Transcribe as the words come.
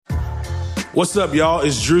What's up, y'all?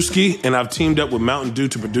 It's Drewski, and I've teamed up with Mountain Dew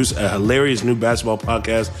to produce a hilarious new basketball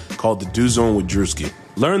podcast called The Dew Zone with Drewski.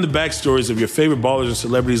 Learn the backstories of your favorite ballers and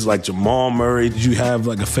celebrities like Jamal Murray. Did you have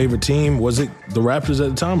like a favorite team? Was it the Raptors at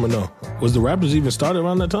the time or no? Was the Raptors even started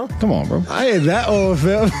around that time? Come on, bro. I ain't that old,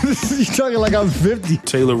 fam. You talking like I'm 50.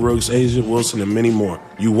 Taylor Rooks, Asia Wilson, and many more.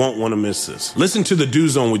 You won't want to miss this. Listen to The Dew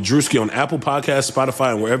Zone with Drewski on Apple Podcasts,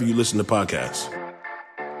 Spotify, and wherever you listen to podcasts.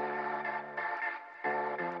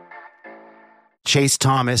 The Chase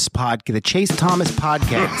Thomas podcast.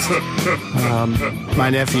 My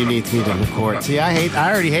nephew needs me to record. See, I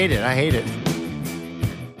already hate it. I hate it.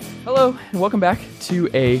 Hello, and welcome back to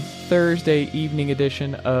a Thursday evening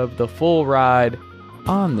edition of The Full Ride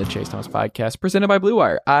on the Chase Thomas podcast, presented by Blue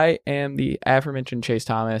Wire. I am the aforementioned Chase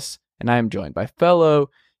Thomas, and I am joined by fellow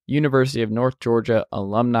University of North Georgia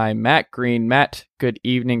alumni Matt Green. Matt, good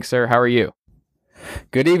evening, sir. How are you?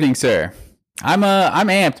 Good evening, sir. I'm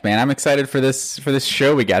amped, man. I'm excited for this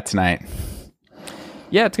show we got tonight.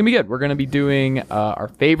 Yeah, it's gonna be good. We're gonna be doing our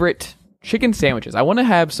favorite chicken sandwiches. I want to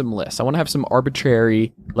have some lists. I want to have some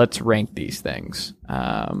arbitrary. Let's rank these things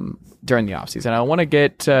during the offseason. I want to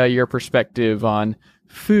get your perspective on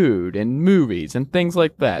food and movies and things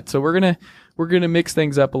like that. So we're gonna mix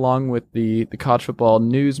things up along with the college football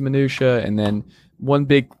news minutia, and then one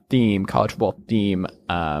big theme, college football theme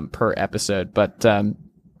per episode. But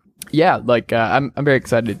yeah, I'm very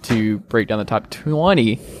excited to break down the top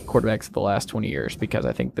 20 quarterbacks of the last 20 years, because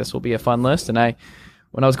I think this will be a fun list. And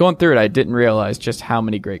when I was going through it, I didn't realize just how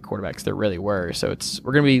many great quarterbacks there really were. So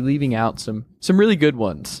we're going to be leaving out some really good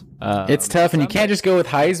ones. It's tough, and you can't just go with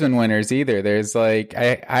Heisman winners either. There's I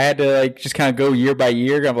had to just kind of go year by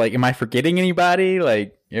year. I'm like, am I forgetting anybody?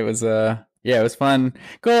 It was it was fun.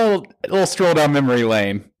 Go a little stroll down memory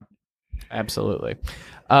lane. Absolutely.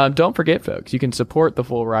 Don't forget, folks, you can support The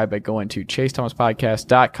Full Ride by going to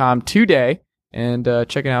chasethomaspodcast.com today and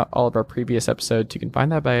checking out all of our previous episodes. You can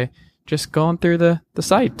find that by just going through the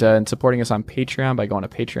site and supporting us on Patreon by going to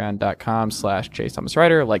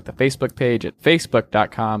patreon.com/chasethomaswriter, like the Facebook page at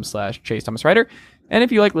facebook.com/chasethomaswriter. And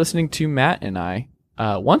if you like listening to Matt and I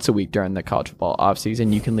once a week during the college football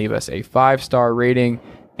offseason, you can leave us a 5-star rating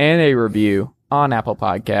and a review on Apple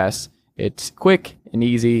Podcasts. It's quick and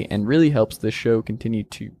easy and really helps the show continue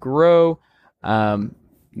to grow.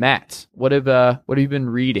 Matt, what have you been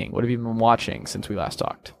reading? What have you been watching since we last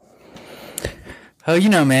talked?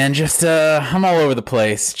 Oh, man, just I'm all over the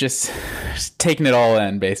place, just taking it all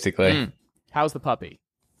in, basically. How's the puppy?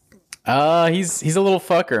 He's a little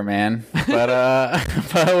fucker, man. But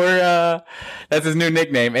we're that's his new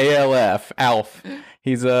nickname, ALF, Alf.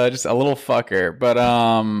 He's just a little fucker, but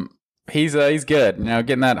he's good.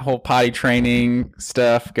 Getting that whole potty training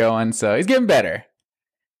stuff going, so he's getting better.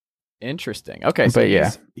 Interesting. Okay, so but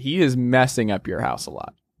he is messing up your house a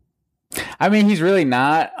lot. I mean, he's really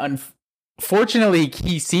not. Fortunately,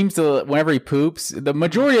 he seems to, whenever he poops, the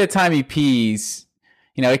majority of the time he pees,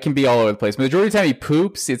 it can be all over the place. Majority of the time he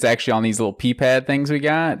poops, it's actually on these little pee pad things we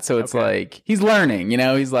got. So it's like, he's learning,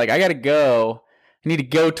 he's like, I got to go. I need to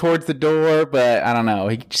go towards the door, but I don't know.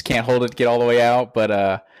 He just can't hold it to get all the way out.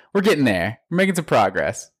 But we're getting there. We're making some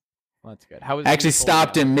progress. Well, that's good. I actually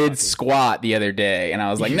stopped him mid-squat the other day, and I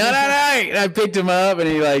was like, no. And I picked him up, and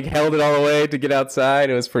he held it all the way to get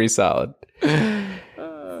outside. It was pretty solid.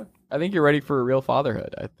 I think you're ready for a real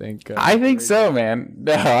fatherhood. I think so, man.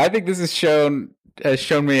 No, I think this has shown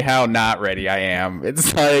me how not ready I am.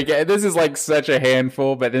 It's this is such a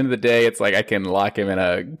handful, but at the end of the day, it's I can lock him in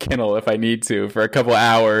a kennel if I need to for a couple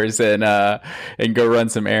hours and go run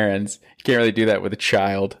some errands. You can't really do that with a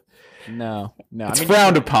child. No. It's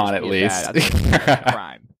frowned upon, at least. I think it's a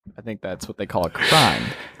crime. I think that's what they call a crime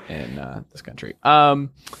in this country.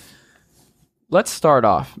 Let's start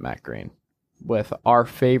off, Matt Green, with our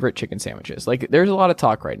favorite chicken sandwiches. There's a lot of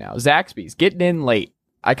talk right now. Zaxby's getting in late.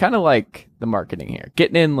 I kind of like the marketing here.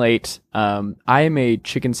 Getting in late. I am a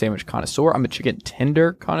chicken sandwich connoisseur. I'm a chicken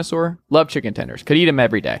tender connoisseur. Love chicken tenders. Could eat them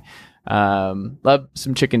every day. Love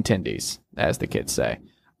some chicken tendies, as the kids say.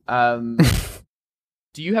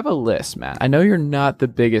 Do you have a list, Matt? I know you're not the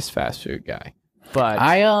biggest fast food guy, but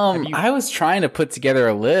I was trying to put together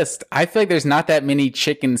a list. I feel like there's not that many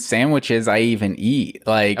chicken sandwiches I even eat.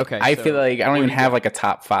 I feel like I don't even have a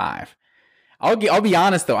top 5. I'll be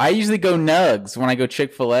honest though. I usually go Nugs when I go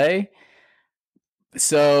Chick-fil-A.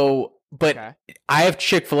 So, but I have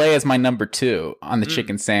Chick-fil-A as my number 2 on the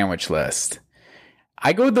chicken sandwich list.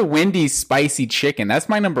 I go with the Wendy's spicy chicken. That's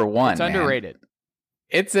my number 1. It's underrated.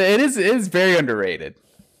 It is very underrated.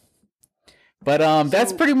 But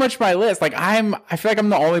that's pretty much my list. I feel like I'm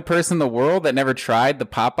the only person in the world that never tried the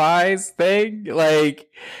Popeyes thing.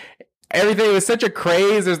 everything was such a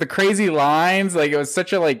craze. There's the crazy lines. Like, it was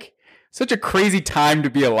such a crazy time to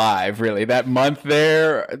be alive, really. That month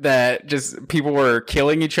there that just people were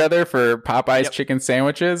killing each other for Popeye's chicken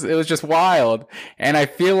sandwiches. It was just wild. And I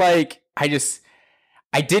feel like I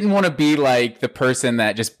didn't want to be like the person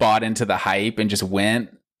that just bought into the hype and just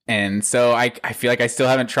went. And so I feel like I still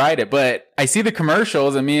haven't tried it, but I see the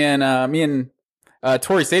commercials, and me and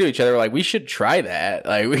Tori say to each other, like, we should try that.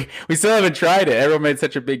 Like, we still haven't tried it. Everyone made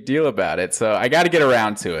such a big deal about it. So I got to get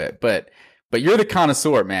around to it. But you're the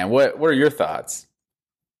connoisseur, man. What are your thoughts?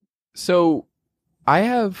 So I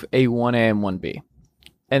have a 1A and 1B,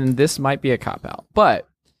 and this might be a cop-out, but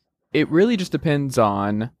it really just depends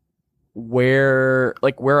on where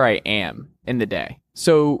I am in the day.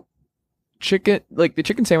 So the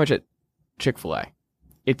chicken sandwich at Chick-fil-A,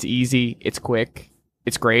 it's easy, it's quick,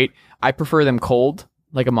 it's great. I prefer them cold,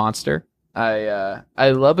 like a monster. I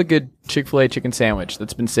love a good Chick-fil-A chicken sandwich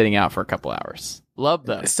that's been sitting out for a couple hours. Love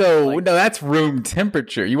those. So no, that's room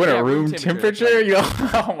temperature. You want a room temperature?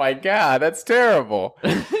 Oh my God, that's terrible.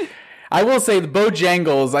 I will say the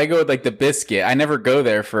Bojangles, I go with like the biscuit. I never go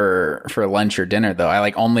there for lunch or dinner though. I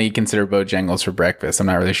like only consider Bojangles for breakfast. I'm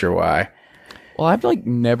not really sure why. Well, I've like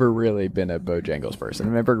never really been a Bojangles person.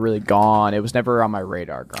 I've never really gone. It was never on my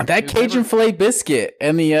radar. That Cajun filet biscuit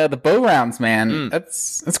and the Bo Rounds, man,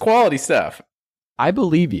 that's quality stuff. I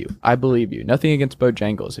believe you. Nothing against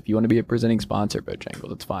Bojangles. If you want to be a presenting sponsor,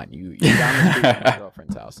 Bojangles, it's fine. You down the street from my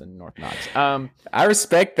girlfriend's house in North Knox. I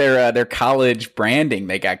respect their college branding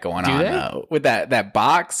they got going on with that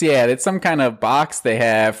box. Yeah, it's some kind of box they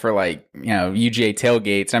have for like, UGA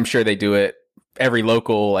tailgates. I'm sure they do it every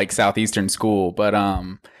local like southeastern school, but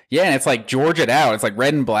yeah, and it's like Georgia'd out. It's like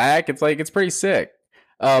red and black. It's pretty sick.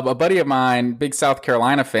 A buddy of mine, big South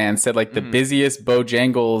Carolina fan, said like the busiest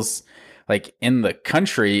Bojangles like in the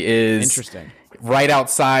country is interesting right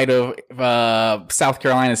outside of South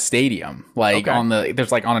Carolina Stadium, like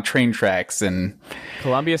there's like on a train tracks and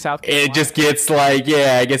Columbia, South Carolina. It just gets like,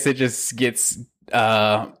 yeah, I guess it just gets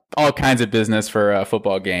all kinds of business for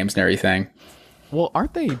football games and everything. Well,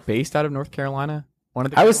 aren't they based out of North Carolina?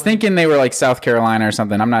 I was thinking they were like South Carolina or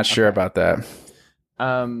something. I'm not sure about that.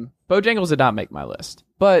 Bojangles did not make my list,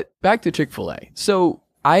 but back to Chick-fil-A. So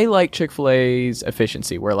I like Chick-fil-A's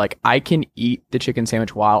efficiency where like I can eat the chicken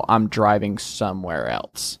sandwich while I'm driving somewhere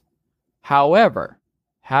else. However,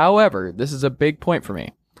 this is a big point for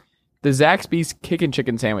me. The Zaxby's Kickin'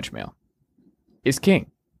 Chicken Sandwich Meal is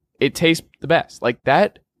king. It tastes the best. Like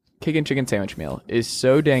that Kickin' Chicken Sandwich Meal is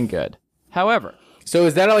so dang good. However, so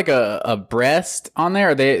is that like a breast on there,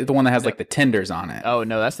 or are they the one that has like the tenders on it? Oh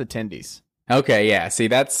no, that's the tendies. Okay, yeah. See,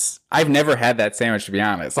 I've never had that sandwich, to be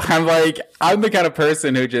honest. I'm the kind of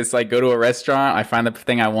person who just like go to a restaurant, I find the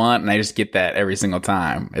thing I want, and I just get that every single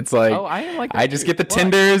time. It's like, I just get the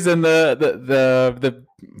tenders and the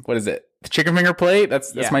what is it? The chicken finger plate.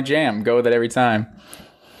 That's my jam. Go with it every time.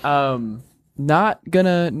 Not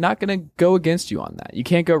gonna go against you on that. You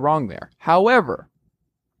can't go wrong there. However,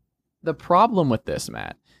 the problem with this,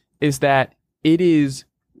 Matt, is that it is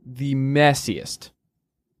the messiest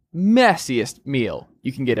meal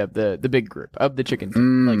you can get of the big group of the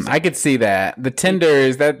chicken. I could see that. The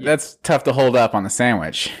tenders, that's tough to hold up on the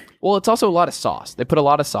sandwich. Well, it's also a lot of sauce. They put a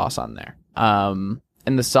lot of sauce on there. And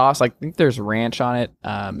the sauce, like, I think there's ranch on it,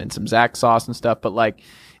 and some Zax sauce and stuff, but like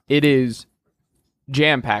it is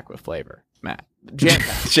jam-packed with flavor, Matt.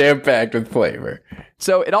 Jam-packed. Jam-packed with flavor.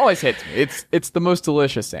 So it always hits me. It's the most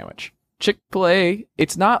delicious sandwich. Chick-fil-A,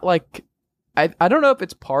 it's not like I don't know if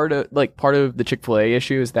it's part of the Chick-fil-A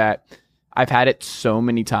issue is that I've had it so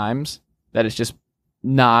many times that it's just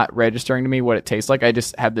not registering to me what it tastes like. I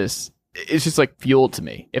just have this, it's just like fuel to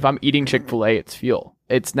me. If I'm eating Chick-fil-A, it's fuel.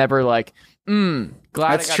 It's never like, glad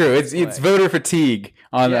that's true. It's voter fatigue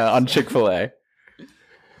on Chick-fil-A.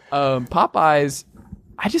 Popeyes,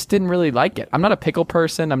 I just didn't really like it. I'm not a pickle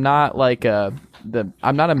person. I'm not like I'm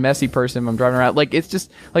not a messy person. I'm driving around. Like, it's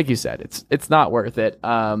just like you said, it's not worth it.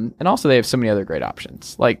 And also they have so many other great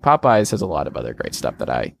options. Like Popeyes has a lot of other great stuff that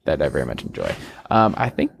I very much enjoy. I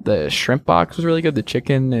think the shrimp box was really good. The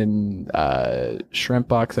chicken and shrimp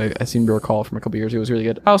box I seem to recall from a couple years ago was really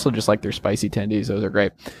good. I also just like their spicy tendies. Those are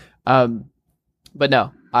great. But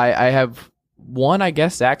no, I have one, I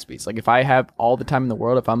guess, Zaxby's. Like if I have all the time in the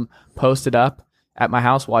world, if I'm posted up at my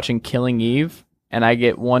house watching Killing Eve and I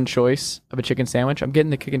get one choice of a chicken sandwich, I'm getting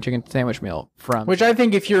the chicken sandwich meal from. Which I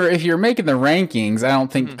think if you're making the rankings, I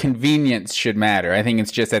don't think convenience should matter. I think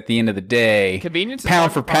it's just at the end of the day, convenience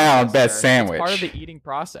pound for pound, best sandwich. It's part of the eating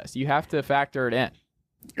process. You have to factor it in.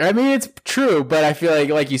 I mean, it's true, but I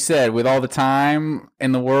feel like you said, with all the time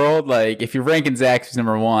in the world, like if you're ranking Zaxby's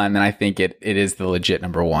number one, then I think it is the legit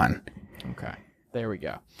number one. There we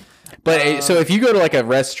go. But so if you go to like a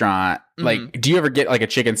restaurant, like, do you ever get like a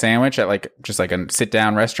chicken sandwich at like just like a sit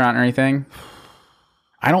down restaurant or anything?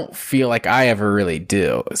 I don't feel like I ever really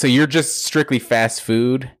do. So you're just strictly fast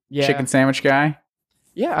food chicken sandwich guy?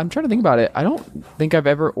 Yeah, I'm trying to think about it. I don't think I've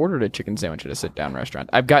ever ordered a chicken sandwich at a sit down restaurant.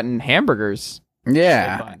 I've gotten hamburgers.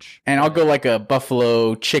 Yeah. A bunch. And I'll go like a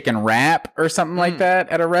buffalo chicken wrap or something like that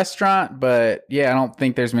at a restaurant. But yeah, I don't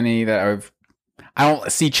think there's many that I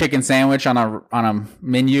don't see chicken sandwich on a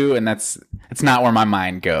menu, and it's not where my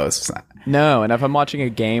mind goes. No, and if I'm watching a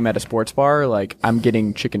game at a sports bar, like I'm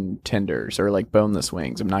getting chicken tenders or like boneless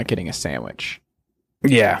wings. I'm not getting a sandwich.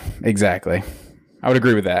 Yeah, exactly. I would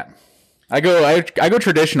agree with that. I go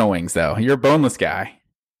traditional wings though. You're a boneless guy.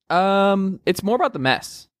 It's more about the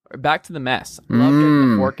mess. Back to the mess. I love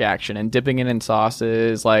getting the fork action and dipping it in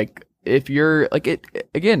sauces. Like if you're like it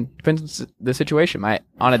again, depends on the situation.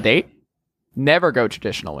 On a date, never go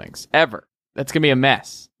traditional wings. Ever. That's gonna be a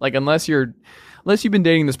mess. Like unless you've been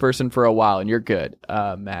dating this person for a while and you're good,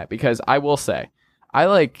 Matt, because I will say, I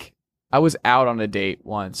was out on a date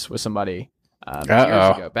once with somebody years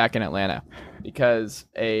ago back in Atlanta because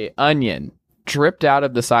a onion dripped out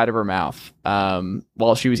of the side of her mouth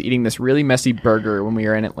while she was eating this really messy burger when we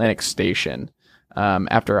were in Atlantic Station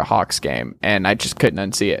after a Hawks game, and I just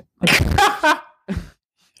couldn't unsee it.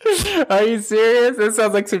 Are you serious? That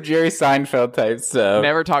sounds like some Jerry Seinfeld type stuff.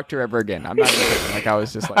 Never talked to her ever again. I'm not even kidding. Like I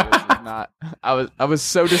was just like, this is not. I was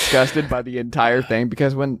so disgusted by the entire thing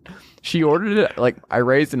because when she ordered it, like I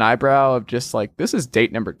raised an eyebrow of just like, this is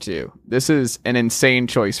date number 2. This is an insane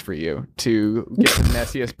choice for you to get the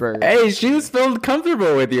messiest burger. Hey, she was feeling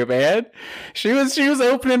comfortable with you, man. She was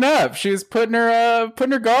opening up. She was putting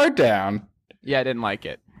her guard down. Yeah, I didn't like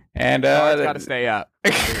it. And it's got to stay up.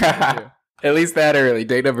 At least that early,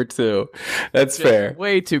 date number 2. That's fair.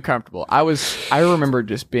 Way too comfortable. I remember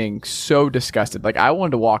just being so disgusted. Like I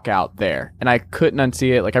wanted to walk out there and I couldn't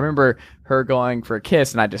unsee it. Like I remember her going for a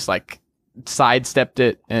kiss and I just like sidestepped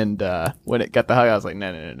it. And when it got the hug, I was like,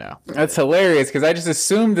 no. That's hilarious because I just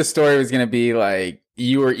assumed the story was going to be like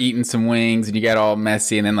you were eating some wings and you got all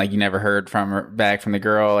messy and then like you never heard back from the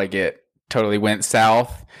girl. Like it totally went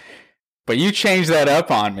south. But you changed that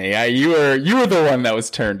up on me. You were the one that was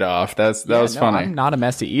turned off. That was funny. I'm not a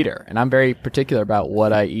messy eater, and I'm very particular about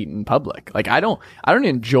what I eat in public. Like I don't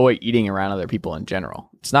enjoy eating around other people in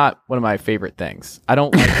general. It's not one of my favorite things. I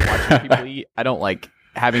don't like watching people eat. I don't like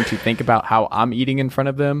having to think about how I'm eating in front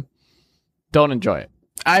of them. Don't enjoy it.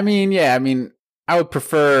 I mean, yeah. I mean, I would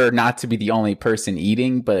prefer not to be the only person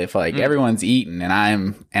eating, but if like everyone's eating and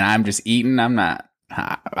I'm just eating, I'm not.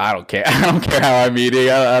 I don't care. I don't care how I'm eating.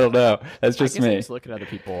 I don't know. That's just me. I just look at other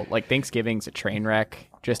people. Like Thanksgiving's a train wreck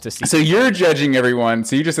just to see. So you're judging everyone.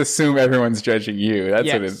 So you just assume everyone's judging you.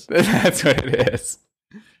 That's what it is.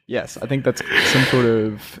 Yes, I think that's some sort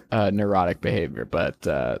of neurotic behavior. But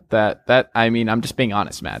that I mean, I'm just being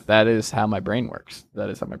honest, Matt. That is how my brain works.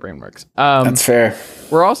 That's fair.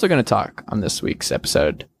 We're also going to talk on this week's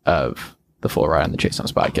episode of The Full Ride on the Chase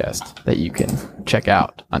Thomas Podcast that you can check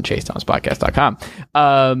out on chasethomaspodcast.com.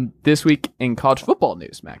 This week in college football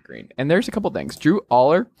news, Matt Green. And there's a couple things. Drew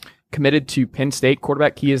Aller committed to Penn State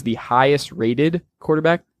quarterback. He is the highest rated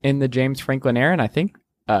quarterback in the James Franklin era, and I think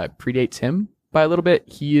predates him by a little bit.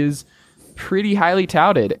 He is pretty highly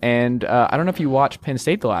touted. And I don't know if you watched Penn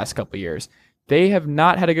State the last couple of years. They have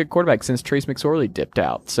not had a good quarterback since Trace McSorley dipped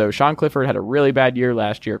out. So Sean Clifford had a really bad year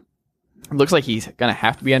last year. It looks like he's going to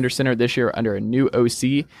have to be under center this year under a new OC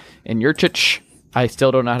in Yurchich. I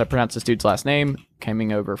still don't know how to pronounce this dude's last name.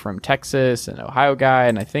 Coming over from Texas, an Ohio guy,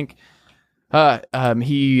 and I think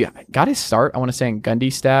he got his start, I want to say, in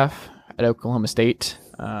Gundy's staff at Oklahoma State.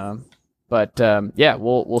 But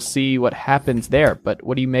we'll see what happens there. But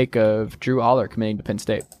what do you make of Drew Aller committing to Penn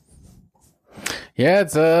State? Yeah,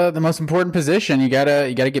 it's the most important position. You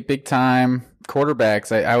gotta get big time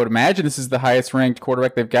quarterbacks. I would imagine this is the highest ranked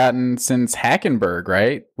quarterback they've gotten since Hackenberg,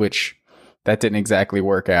 right? Which that didn't exactly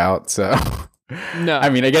work out. So no, I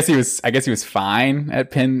mean, I guess he was fine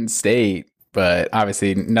at Penn State, but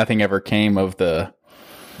obviously nothing ever came of the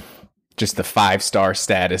 5-star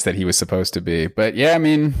status that he was supposed to be. But yeah, I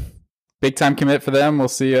mean, big time commit for them. We'll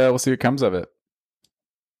see what comes of it.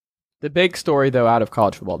 The big story, though, out of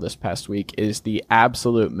college football this past week is the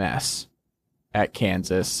absolute mess at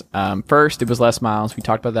Kansas. First, it was Les Miles. We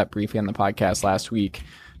talked about that briefly on the podcast last week.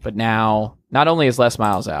 But now, not only is Les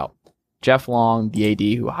Miles out, Jeff Long, the AD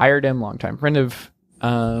who hired him, longtime friend of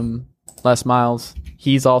Les Miles,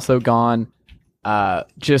 he's also gone.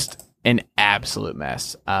 Just an absolute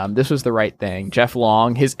mess. This was the right thing. Jeff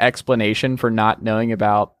Long, his explanation for not knowing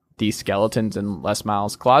about these skeletons in Les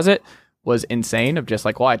Miles' closet was insane, of just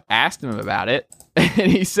like, well, I'd asked him about it.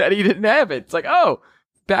 and he said he didn't have it. It's like, oh,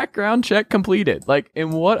 background check completed. Like,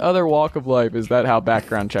 in what other walk of life is that how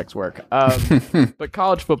background checks work? But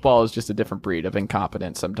college football is just a different breed of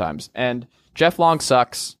incompetence sometimes. And Jeff Long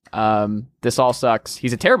sucks. This all sucks.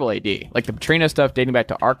 He's a terrible AD. Like, the Petrino stuff dating back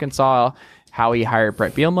to Arkansas, how he hired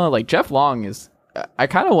Brett Bielema. Like, Jeff Long is... I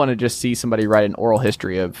kind of want to just see somebody write an oral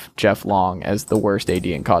history of Jeff Long as the worst AD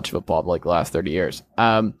in college football of, like, the last 30 years.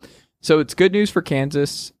 So it's good news for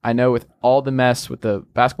Kansas. I know with all the mess with the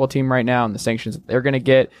basketball team right now and the sanctions that they're going to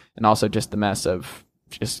get, and also just the mess of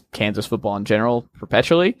just Kansas football in general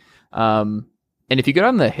perpetually. And if you go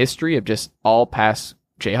down the history of just all past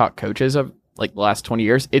Jayhawk coaches of like the last 20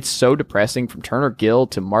 years, it's so depressing, from Turner Gill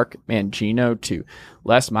to Mark Mangino to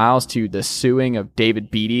Les Miles to the suing of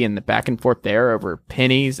David Beatty and the back and forth there over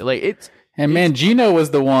pennies. Like, Mangino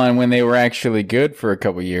was the one when they were actually good for a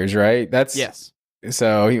couple years, right? Yes.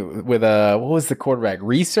 So with what was the quarterback?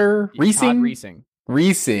 Reesing,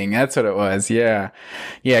 that's what it was. Yeah.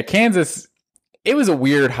 Kansas. It was a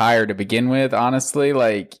weird hire to begin with, honestly.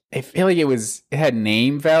 Like, I feel like it had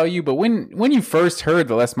name value, but when you first heard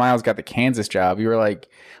that Les Miles got the Kansas job, you were like,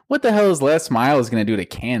 what the hell is Les Miles going to do to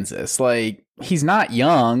Kansas? Like, he's not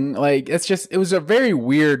young. Like, it was a very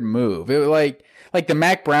weird move. It was like the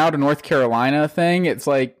Mac Brown to North Carolina thing. It's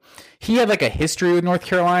like, he had like a history with North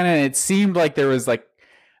Carolina, and it seemed like there was like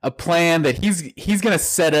a plan that he's going to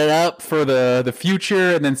set it up for the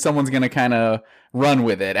future, and then someone's going to kind of run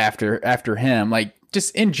with it after him. Like,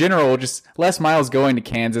 just in general, just Les Miles going to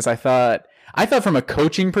Kansas, I thought from a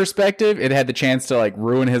coaching perspective, it had the chance to like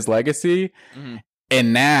ruin his legacy. Mm-hmm.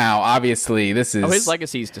 And now, obviously, his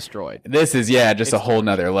legacy's destroyed. This is, just a whole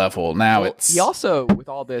nother level. Now he also, with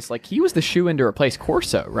all this, like, he was the shoe-in to replace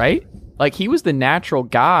Corso, right? Like, he was the natural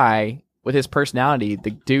guy with his personality,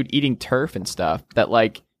 the dude eating turf and stuff, that,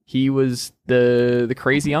 like, he was the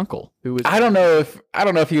crazy uncle who was... I don't know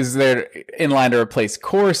if he was there in line to replace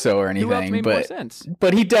Corso or anything, who else made more sense?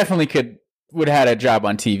 But he definitely would have had a job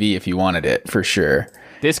on TV if he wanted it, for sure.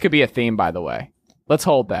 This could be a theme, by the way. Let's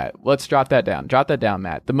hold that. Let's jot that down. Jot that down,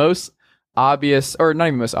 Matt. The most obvious, or not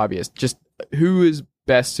even most obvious, just who is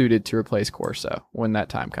best suited to replace Corso when that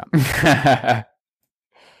time comes.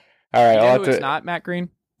 All right. You know who it's not, Matt Green?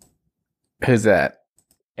 Who's that?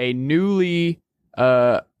 A newly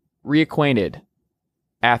reacquainted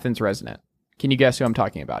Athens resident. Can you guess who I'm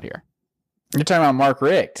talking about here? You're talking about Mark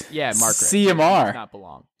Richt. Yeah, Mark Richt. CMR. Does not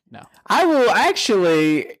belong. No. I will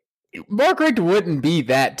actually... Mark Richt wouldn't be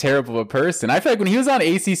that terrible of a person. I feel like when he was on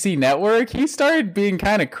ACC Network, he started being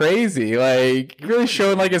kind of crazy, like really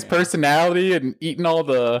showing like his personality and eating all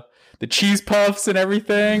the cheese puffs and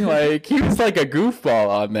everything. Like, he was like a goofball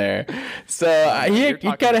on there. So he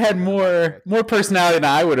kind of had more personality than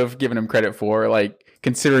I would have given him credit for. Like,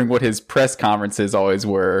 considering what his press conferences always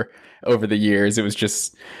were over the years, it was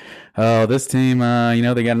just, oh, this team,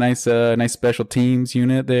 they got a nice special teams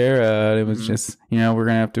unit there. It was just, we're going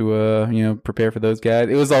to have to, prepare for those guys.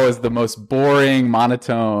 It was always the most boring,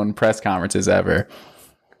 monotone press conferences ever.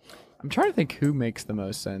 I'm trying to think who makes the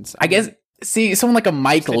most sense. I guess, someone like a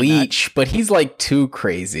Mike Leach, Nutt. But he's like too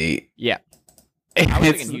crazy. Yeah. I was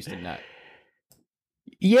thinking Houston Nutt.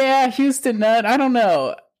 Yeah, Houston Nutt. I don't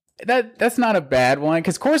know. That's not a bad one,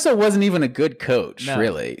 because Corso wasn't even a good coach,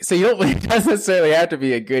 really. So it doesn't necessarily have to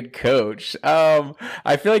be a good coach.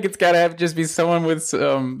 I feel like it's got to have just be someone with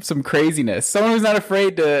some craziness, someone who's not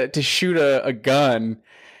afraid to shoot a gun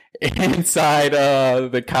inside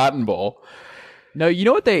the Cotton Bowl. No, you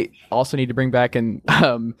know what they also need to bring back, and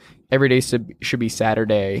Every Day Should Be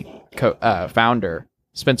Saturday founder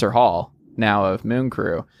Spencer Hall, now of Moon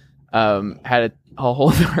Crew, had a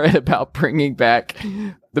whole thread about bringing back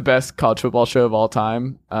the best college football show of all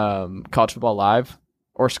time, College Football Live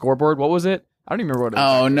or Scoreboard. What was it? I don't even remember what it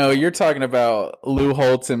was. Oh, no, you're talking about Lou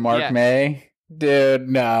Holtz and Mark May? Dude,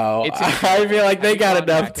 no. I feel like they got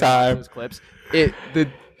enough time. Those clips.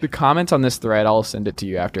 The comments on this thread, I'll send it to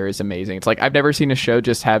you after, is amazing. It's like, I've never seen a show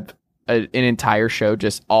just have an entire show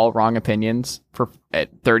just all wrong opinions at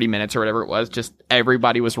 30 minutes or whatever it was. Just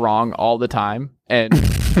everybody was wrong all the time, and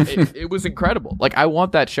it was incredible. Like, I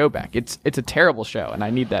want that show back. It's a terrible show, and I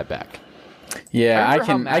need that back. Yeah,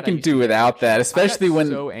 I can do without that, especially when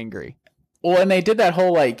so angry. Well, and they did that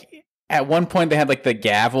whole like. At one point, they had like the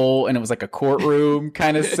gavel, and it was like a courtroom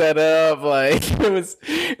kind of set up. Like it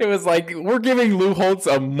was like, we're giving Lou Holtz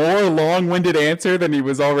a more long-winded answer than he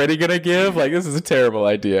was already gonna give. Like, this is a terrible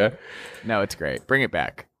idea. No, it's great. Bring it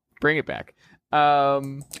back. Bring it back.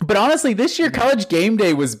 But honestly, this year College Game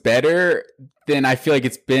Day was better than I feel like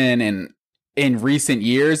it's been in recent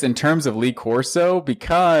years in terms of Lee Corso,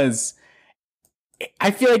 because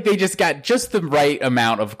I feel like they just got just the right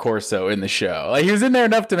amount of Corso in the show. Like he was in there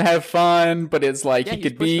enough to have fun, but it's like he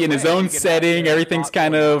could be in his own setting. Everything's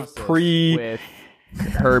kind of with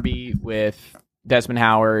Kirby, with Desmond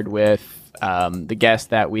Howard, with the guests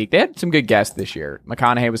that week. They had some good guests this year.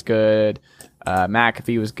 McConaughey was good.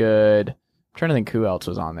 McAfee was good. I'm trying to think who else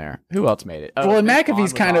was on there. Who else made it? Well,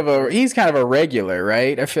 McAfee's kind of a regular,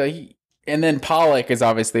 right? I feel like and then Pollock is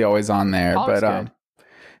obviously always on there, Pollock's good.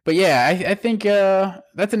 But yeah, I think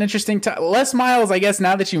that's an interesting time. Les Miles, I guess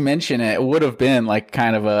now that you mention it, would have been like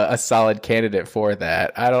kind of a solid candidate for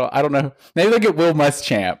that. I don't know. Maybe look at Will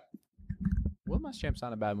Muschamp. Will Muschamp's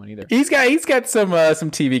not a bad one either. He's got some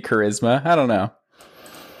TV charisma. I don't know.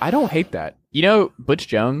 I don't hate that. You know, Butch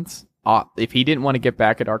Jones, if he didn't want to get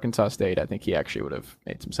back at Arkansas State, I think he actually would have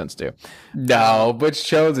made some sense too. No, Butch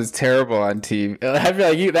Jones is terrible on TV. I feel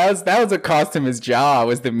like that was what cost him his job,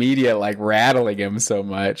 was the media like rattling him so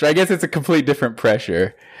much. I guess it's a complete different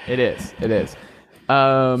pressure. It is.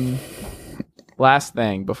 Last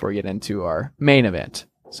thing before we get into our main event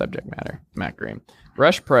subject matter, Matt Green.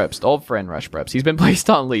 Rush Probst, old friend Rush Probst. He's been placed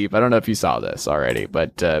on leave. I don't know if you saw this already,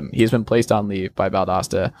 but he's been placed on leave by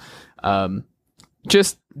Valdosta.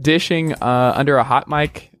 Just dishing under a hot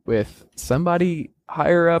mic with somebody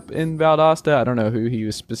higher up in Valdosta. I don't know who he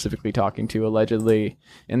was specifically talking to allegedly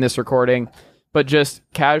in this recording, but just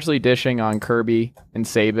casually dishing on Kirby and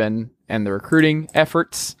Saban and the recruiting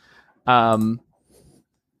efforts.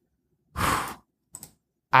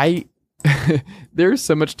 There's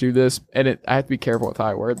so much to this, and I have to be careful with how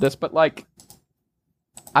I word this, but like,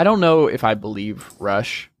 I don't know if I believe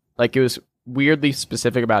Rush. Like, it was weirdly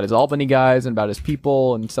specific about his Albany guys and about his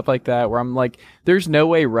people and stuff like that, where I'm like, there's no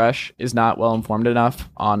way Rush is not well informed enough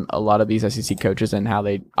on a lot of these SEC coaches and how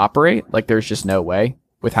they operate. Like, there's just no way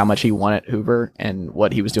with how much he won at Hoover and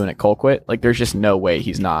what he was doing at Colquitt. Like, there's just no way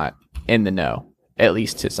he's not in the know, at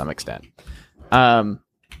least to some extent.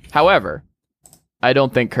 However, I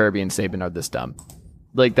don't think Kirby and Saban are this dumb.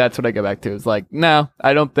 Like, that's what I go back to. It's like, no,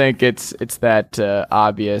 I don't think it's that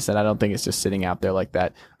obvious, and I don't think it's just sitting out there like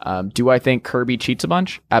that. Do I think Kirby cheats a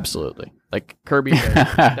bunch? Absolutely. Like, Kirby,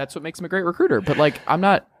 that's what makes him a great recruiter. But like, I'm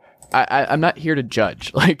not here to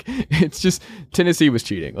judge. Like, it's just Tennessee was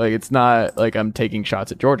cheating. Like, it's not like I'm taking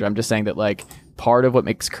shots at Georgia. I'm just saying that like part of what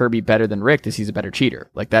makes Kirby better than Rick is he's a better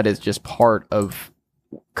cheater. Like, that is just part of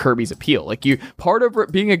Kirby's appeal. Like, part of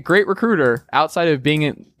being a great recruiter outside of being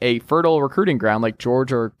in a fertile recruiting ground like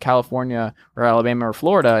Georgia or California or Alabama or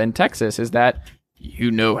Florida and Texas is that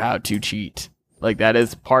you know how to cheat. Like, that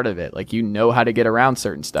is part of it. Like, you know how to get around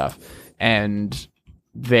certain stuff. And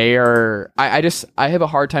I have a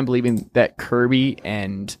hard time believing that Kirby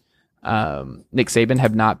and Nick Saban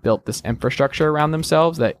have not built this infrastructure around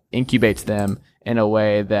themselves that incubates them in a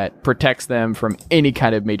way that protects them from any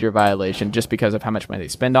kind of major violation just because of how much money they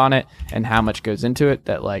spend on it and how much goes into it.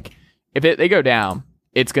 That like, if they go down,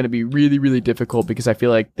 it's going to be really, really difficult because I feel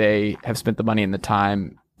like they have spent the money and the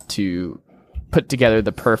time to put together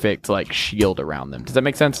the perfect like shield around them. Does that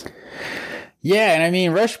make sense? Yeah, and I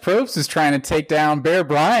mean, Rush Probst is trying to take down Bear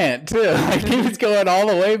Bryant too. Like, he was going all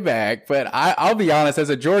the way back. But I'll be honest, as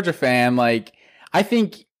a Georgia fan, like, I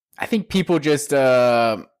think people just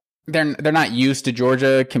they're not used to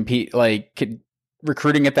Georgia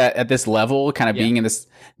recruiting at this level, kind of being in this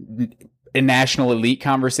national elite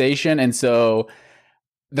conversation, and so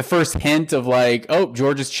the first hint of like, oh,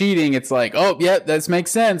 Georgia's cheating, it's like, oh, yeah, that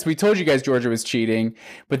makes sense. We told you guys Georgia was cheating.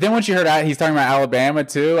 But then once you heard he's talking about Alabama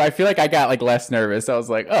too, I feel like I got like less nervous. I was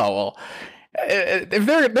like, oh, well, if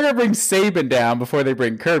they're gonna bring Saban down before they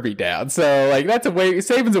bring Kirby down, so like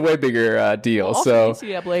Saban's a way bigger deal. Well, so also,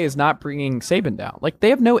 NCAA is not bringing Saban down. Like,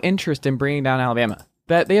 they have no interest in bringing down Alabama.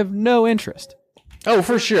 That they have no interest. Oh,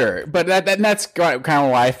 for sure, but that's kind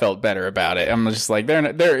of why I felt better about it. I'm just like,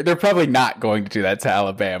 they're probably not going to do that to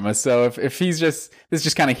Alabama. So if he's this is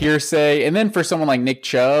just kind of hearsay, and then for someone like Nick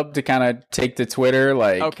Chubb to kind of take to Twitter,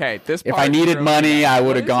 like, okay, if I needed money, I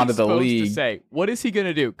would have gone to the league. What is he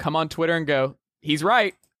gonna do? Come on Twitter and go, he's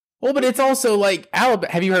right. Well, but it's also like,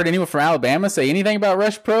 have you heard anyone from Alabama say anything about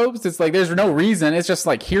Rush Probst? It's like, there's no reason. It's just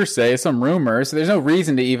like hearsay, some rumor. So there's no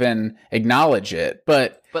reason to even acknowledge it.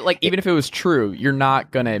 But like, even if it was true, you're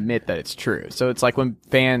not going to admit that it's true. So it's like when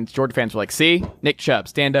Georgia fans were like, see, Nick Chubb,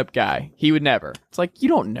 stand-up guy. He would never. It's like, you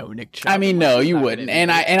don't know Nick Chubb. I mean, no, you wouldn't.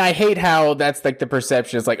 And I hate how that's like the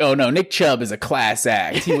perception. It's like, oh no, Nick Chubb is a class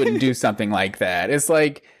act. He wouldn't do something like that. It's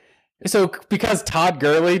like, so because Todd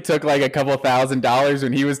Gurley took like a couple $1,000s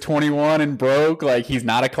when he was 21 and broke, like, he's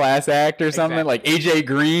not a class act or something. Exactly. Like AJ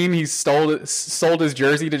Green, he sold his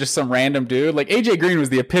jersey to just some random dude. Like, AJ Green was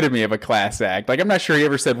the epitome of a class act. Like, I'm not sure he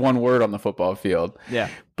ever said one word on the football field. Yeah.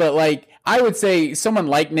 But like, I would say someone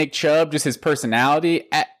like Nick Chubb, just his personality,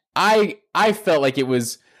 I felt like it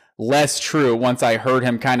was less true once I heard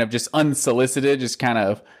him kind of just unsolicited, just kind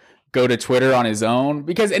of go to Twitter on his own.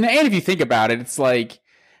 Because, and if you think about it, it's like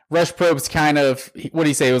Rush Probst kind of, what do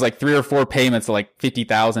you say? It was like 3 or 4 payments of like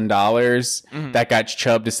 $50,000 that got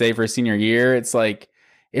Chubb to stay for his senior year. It's like,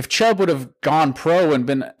 if Chubb would have gone pro and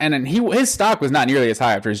been, and his stock was not nearly as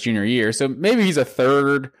high after his junior year. So maybe he's a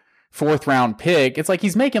 3rd, 4th round pick. It's like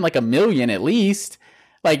he's making like $1 million at least,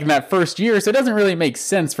 like in that first year. So it doesn't really make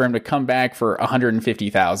sense for him to come back for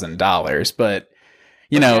 $150,000. But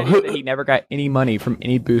he never got any money from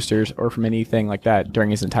any boosters or from anything like that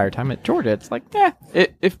during his entire time at Georgia. It's like,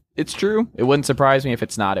 if it's true, it wouldn't surprise me. If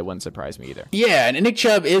it's not, it wouldn't surprise me either. Yeah, and Nick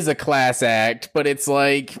Chubb is a class act, but it's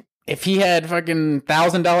like, if he had fucking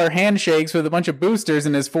 $1,000 handshakes with a bunch of boosters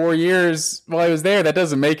in his 4 years while he was there, that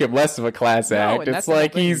doesn't make him less of a class act. It's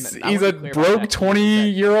like he's a broke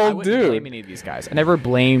 20-year-old dude. I blame any of these guys. I never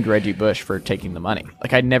blamed Reggie Bush for taking the money.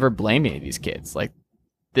 Like, I never blamed any of these kids. Like,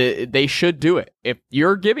 they should do it. If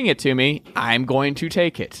you're giving it to me, I'm going to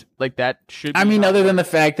take it. Like, that should be other than the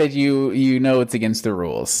fact that you know it's against the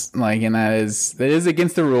rules. Like, and that is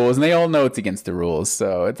against the rules, and they all know it's against the rules.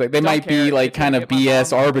 So it's like they might be like kind of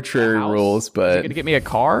BS arbitrary rules, but is it gonna get me a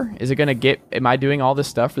car? Is it gonna am I doing all this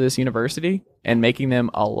stuff for this university and making them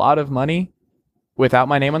a lot of money without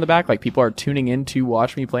my name on the back? Like, people are tuning in to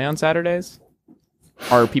watch me play on Saturdays?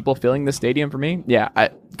 Are people filling the stadium for me? Yeah,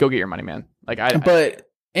 go get your money, man. But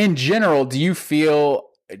in general, do you feel...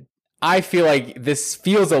 I feel like this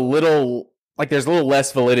feels a little... like there's a little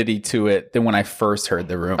less validity to it than when I first heard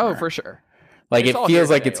the rumor. Oh, for sure. Like, it feels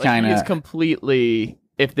like it's kind of... It's completely...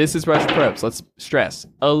 If this is Rush Probst, let's stress,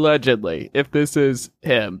 allegedly, if this is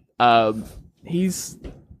him, he's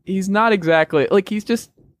not exactly... like, he's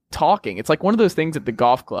just talking. It's like one of those things at the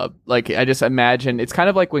golf club. Like, I just imagine... It's kind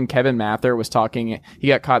of like when Kevin Mather was talking... He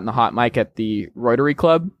got caught in the hot mic at the Rotary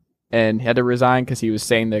Club and had to resign because he was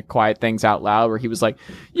saying the quiet things out loud, where he was like,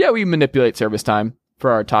 yeah, we manipulate service time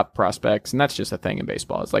for our top prospects. And that's just a thing in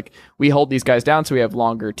baseball. It's like, we hold these guys down so we have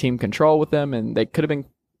longer team control with them, and they could have been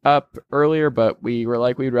up earlier, but we were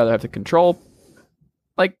like, we'd rather have the control.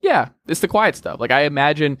 Like, yeah, it's the quiet stuff. Like, I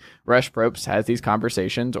imagine Rush Probst has these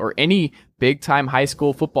conversations, or any big time high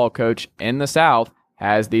school football coach in the South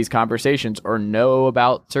has these conversations, or know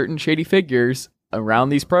about certain shady figures around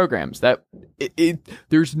these programs. That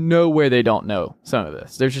there's nowhere they don't know some of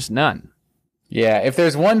this. There's just none. Yeah, if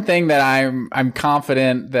there's one thing that I'm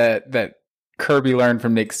confident that Kirby learned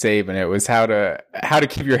from Nick Saban, it was how to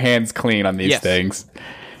keep your hands clean on these things.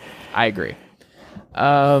 I agree.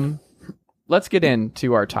 Let's get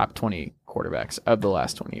into our top 20 quarterbacks of the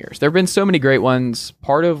last 20 years. There have been so many great ones.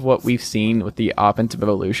 Part of what we've seen with the offensive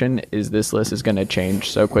evolution is this list is going to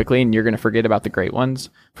change so quickly, and you're going to forget about the great ones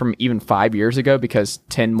from even 5 years ago, because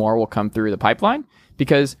 10 more will come through the pipeline,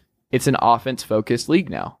 because it's an offense-focused league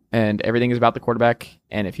now, and everything is about the quarterback.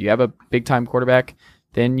 And if you have a big-time quarterback,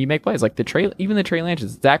 then you make plays. Like the Trey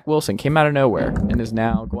Lances. Zach Wilson came out of nowhere and is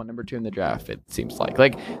now going number 2 in the draft, it seems like.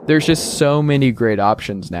 Like, there's just so many great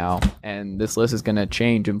options now, and this list is going to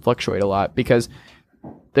change and fluctuate a lot, because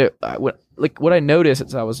what I noticed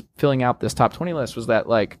as I was filling out this top 20 list was that,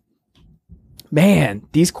 like, man,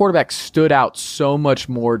 these quarterbacks stood out so much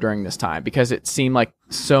more during this time, because it seemed like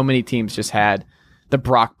so many teams just had the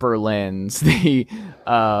Brock Berlins, the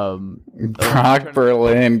Brock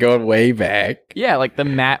Berlin going way back. Yeah, like the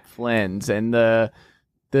Matt Flynn's and the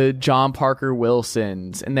John Parker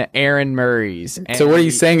Wilsons and the Aaron Murrays. And so what are you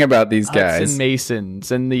saying about these Hudson guys?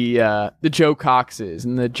 Masons and the Joe Coxes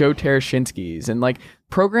and the Joe Tereshinskis, and like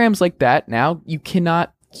programs like that. Now you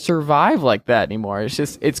cannot survive like that anymore.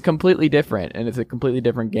 It's completely different, and it's a completely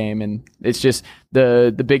different game, and it's just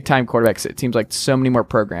the big time quarterbacks. It seems like so many more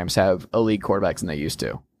programs have elite quarterbacks than they used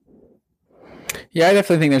to. Yeah, I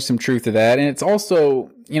definitely think there's some truth to that. And it's also,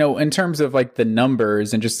 in terms of like the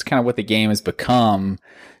numbers and just kind of what the game has become,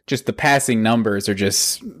 just the passing numbers are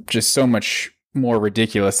just so much more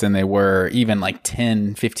ridiculous than they were even like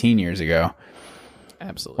 10, 15 years ago.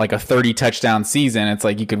 Absolutely. Like a 30 touchdown season, it's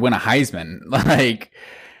like you could win a Heisman. Like,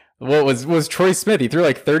 what was Troy Smith? He threw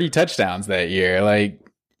like 30 touchdowns that year. Like,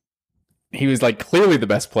 he was like clearly the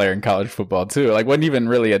best player in college football too. Like, wasn't even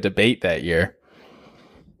really a debate that year.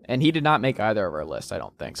 And he did not make either of our lists, I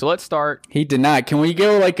don't think. So let's start. He did not. Can we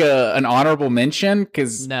go like an honorable mention?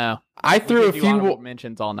 Because no, I threw a few honorable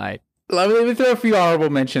mentions all night. Let me throw a few honorable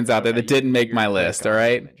mentions out there that didn't make my list. All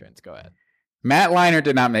right. Go ahead. Matt Leinart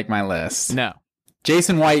did not make my list. No.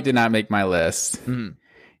 Jason White did not make my list. Mm-hmm.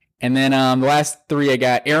 And then the last three I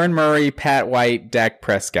got Aaron Murray, Pat White, Dak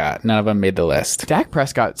Prescott. None of them made the list. Dak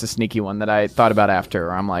Prescott's a sneaky one that I thought about after.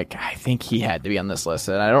 Where I'm like, I think he had to be on this list,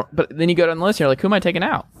 and I don't. But then you go down the list, and you're like, who am I taking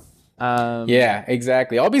out? Yeah,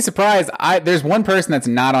 exactly. I'll be surprised. There's one person that's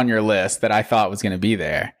not on your list that I thought was going to be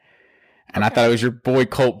there, and I thought it was your boy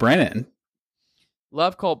Colt Brennan.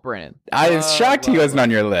 Love Colt Brennan. I was shocked he wasn't on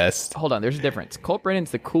your list. Hold on, there's a difference. Colt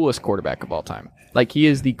Brennan's the coolest quarterback of all time. Like, he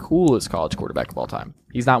is the coolest college quarterback of all time.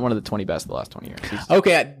 He's not one of the 20 best of the last 20 years.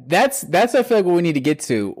 Okay, that's I feel like what we need to get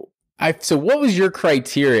to. So what was your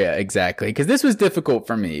criteria exactly? Because this was difficult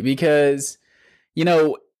for me because, we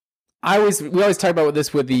always talk about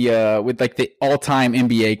this with the all-time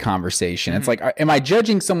NBA conversation. It's like, am I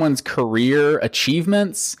judging someone's career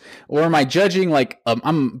achievements, or am I judging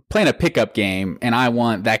I'm playing a pickup game and I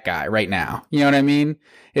want that guy right now? You know what I mean?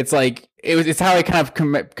 It's like it's how I kind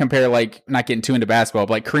of compare, like, not getting too into basketball,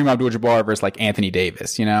 but like Kareem Abdul-Jabbar versus like Anthony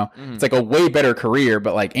Davis. It's like a way better career,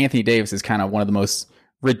 but like Anthony Davis is kind of one of the most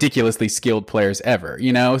ridiculously skilled players ever.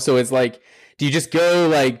 So it's like, do you just go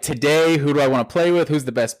like, today, who do I want to play with? Who's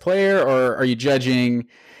the best player? Or are you judging,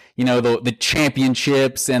 the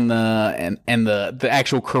championships and the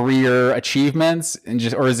actual career achievements,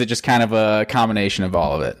 or is it just kind of a combination of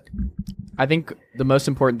all of it? I think the most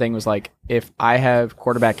important thing was, like, if I have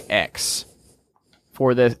quarterback X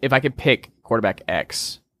for this, if I could pick quarterback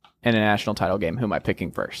X in a national title game, who am I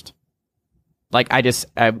picking first? Like, I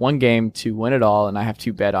have one game to win it all, and I have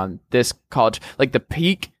to bet on this college, like the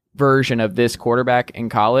peak version of this quarterback in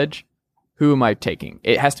college. Who am I taking?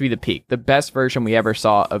 It has to be the peak, the best version we ever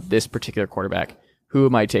saw of this particular quarterback. Who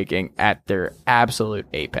am I taking at their absolute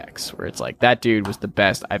apex, where it's like, that dude was the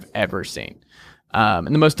best I've ever seen,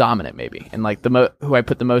 and the most dominant maybe, and like who I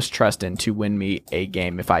put the most trust in to win me a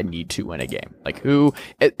game if I need to win a game. Like, who,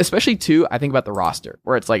 especially too, I think about the roster,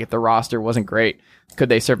 where it's like, if the roster wasn't great, could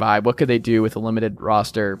they survive? What could they do with a limited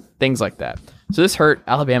roster? Things like that. So this hurt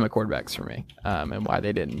Alabama quarterbacks for me, and why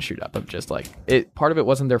they didn't shoot up. Of just like, part of it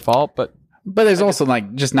wasn't their fault, but there's also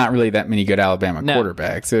like just not really that many good Alabama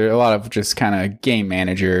quarterbacks. There are a lot of just kind of game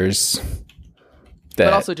managers.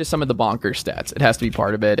 But also just some of the bonkers stats. It has to be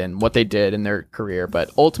part of it, and what they did in their career. But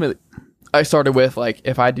ultimately, I started with, like,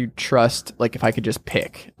 if I do trust, like, if I could just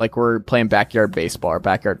pick, like, we're playing backyard baseball or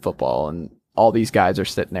backyard football, and all these guys are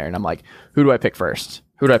sitting there, and I'm like, who do I pick first?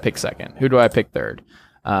 Who do I pick second? Who do I pick third?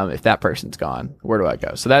 If that person's gone, where do I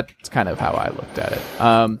go? So that's kind of how I looked at it.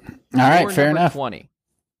 All right, fair enough. 20.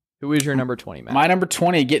 Who is your number 20, Matt? My number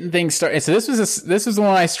 20, getting things started. So this was the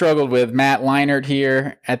one I struggled with. Matt Leinart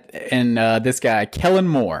here, and this guy Kellen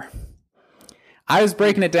Moore. I was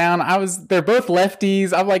breaking it down. They're both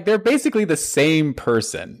lefties. I'm like, they're basically the same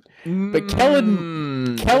person. But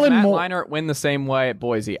Kellen Does Matt Moore, Leinart win the same way at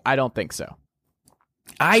Boise? I don't think so.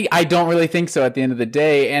 I don't really think so at the end of the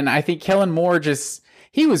day. And I think Kellen Moore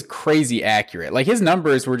he was crazy accurate. Like, his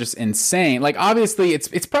numbers were just insane. Like, obviously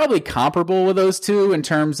it's probably comparable with those two in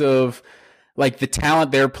terms of like the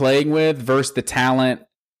talent they're playing with versus the talent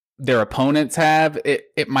their opponents have.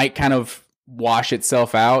 It might kind of wash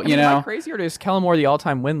itself out, Am I crazy, or is Kellen Moore the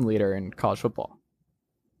all-time win leader in college football?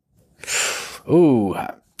 Ooh,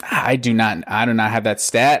 I do not have that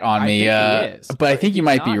stat on me. But I think you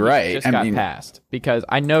might be right. Just got passed because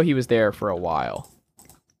I know he was there for a while.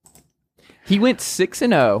 He went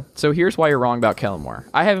 6-0. So here's why you're wrong about Kellen Moore.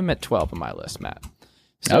 I have him at 12 on my list, Matt.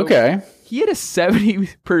 So okay. He had a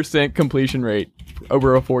 70% completion rate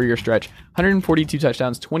over a 4-year stretch, 142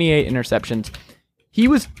 touchdowns, 28 interceptions. He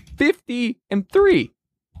was 50-3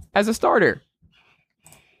 as a starter.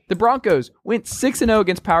 The Broncos went 6-0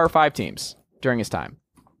 against Power 5 teams during his time.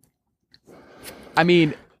 I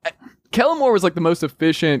mean, Kellen Moore was like the most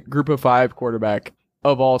efficient Group of 5 quarterback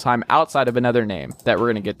of all time, outside of another name that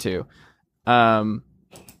we're going to get to. Kellen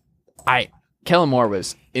Moore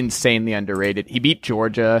was insanely underrated. He beat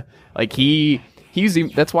Georgia. Like,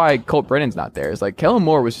 that's why Colt Brennan's not there. It's like, Kellen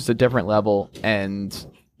Moore was just a different level, and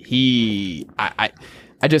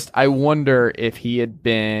I wonder if he had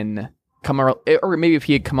been or maybe if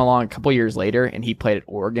he had come along a couple years later and he played at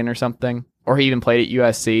Oregon or something, or he even played at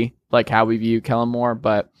USC, like how we view Kellen Moore.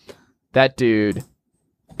 But that dude,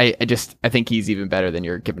 I think he's even better than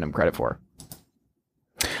you're giving him credit for.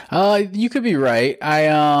 You could be right.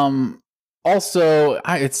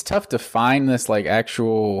 It's tough to find this like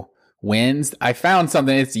actual wins. I found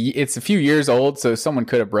something. It's a few years old, so someone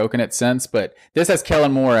could have broken it since. But this has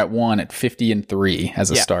Kellen Moore at 50-3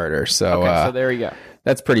 as a starter. So, so there you go.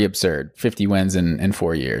 That's pretty absurd. 50 wins in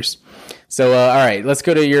 4 years. So, all right, let's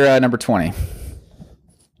go to your number 20.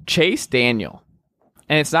 Chase Daniel,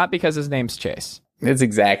 and it's not because his name's Chase. That's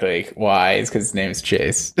exactly why. It's because his name is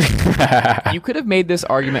Chase. You could have made this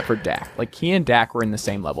argument for Dak. Like, he and Dak were in the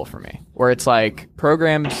same level for me, where it's like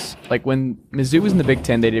programs, like when Mizzou was in the Big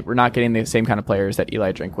Ten, were not getting the same kind of players that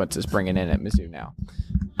Eli Drinkwitz is bringing in at Mizzou now.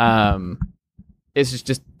 It's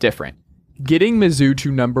just different. Getting Mizzou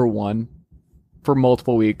to number one for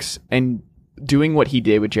multiple weeks and doing what he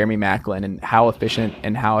did with Jeremy Maclin and how efficient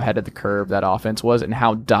and how ahead of the curve that offense was and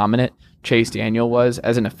how dominant Chase Daniel was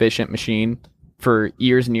as an efficient machine for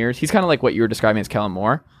years and years. He's kind of like what you were describing as Kellen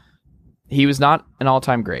Moore. He was not an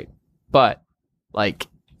all-time great, but like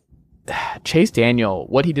Chase Daniel,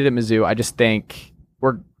 what he did at Mizzou, I just think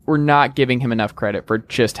we're not giving him enough credit for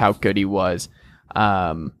just how good he was.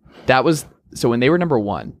 So when they were number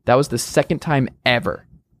one, that was the second time ever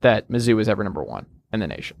that Mizzou was ever number one in the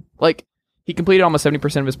nation. Like, he completed almost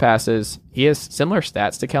 70% of his passes. He has similar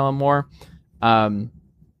stats to Kellen Moore. Won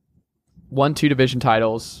 2 division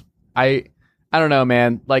titles. I don't know,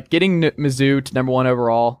 man. Like, getting Mizzou to number one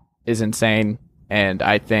overall is insane, and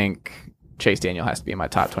I think Chase Daniel has to be in my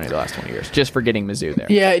top 20 of the last 20 years just for getting Mizzou there.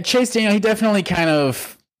 Yeah, Chase Daniel, he definitely kind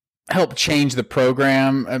of helped change the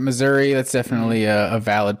program at Missouri. That's definitely a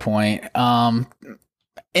valid point.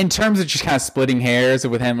 In terms of just kind of splitting hairs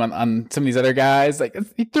with him on some of these other guys, like,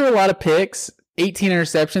 he threw a lot of picks, 18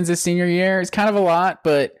 interceptions his senior year. It's kind of a lot,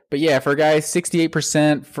 but yeah, for a guy,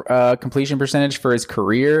 68% completion percentage for his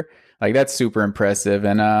career, like, that's super impressive.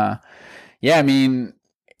 And yeah, I mean,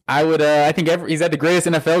 I think he's had the greatest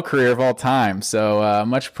NFL career of all time. So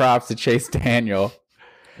much props to Chase Daniel.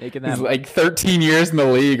 He's like 13 years in the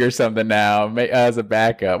league or something now as a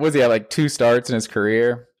backup. Was he at like 2 starts in his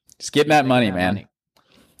career? Just getting that money, man.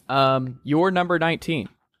 Your number 19.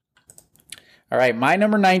 All right, my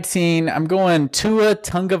number 19, I'm going Tua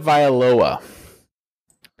Tagovailoa.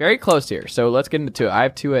 Very close here. So let's get into Tua. I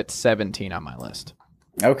have Tua at 17 on my list.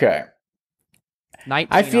 Okay.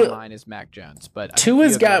 19 on mine is Mac Jones, but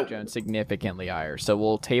Tua's got Mac Jones significantly higher. So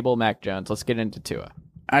we'll table Mac Jones. Let's get into Tua.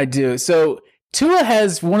 I do. So Tua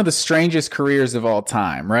has one of the strangest careers of all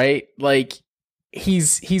time, right? Like,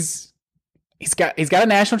 he's got a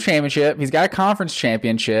national championship, he's got a conference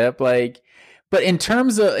championship, like, but in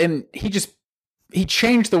terms of, and he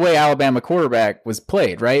changed the way Alabama quarterback was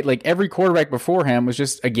played, right? Like, every quarterback before him was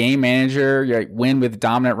just a game manager, like, win with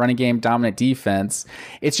dominant running game, dominant defense.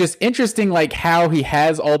 It's just interesting, like, how he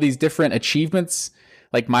has all these different achievements,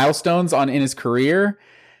 like milestones in his career,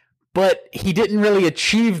 but he didn't really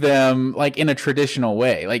achieve them like in a traditional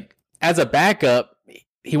way. Like, as a backup,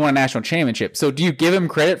 he won a national championship. So do you give him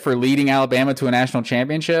credit for leading Alabama to a national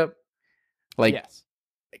championship? Like, yes.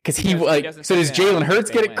 Because so does Jalen Hurts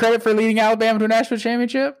get credit for leading Alabama to a national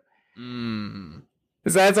championship?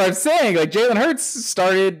 That's what I'm saying. Like, Jalen Hurts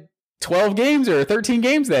started 12 games or 13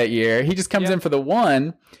 games that year. He just comes in for the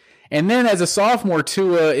one. And then as a sophomore,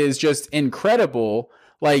 Tua is just incredible.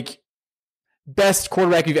 Like, best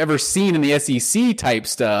quarterback you've ever seen in the SEC type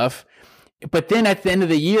stuff. But then at the end of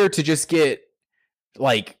the year to just get,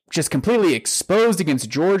 like, just completely exposed against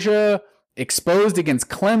Georgia, exposed against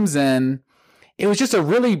Clemson. It was just a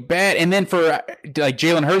really bad, and then for like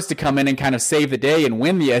Jalen Hurts to come in and kind of save the day and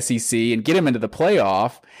win the SEC and get him into the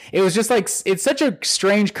playoff. It was just like, it's such a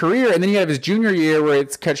strange career. And then you have his junior year where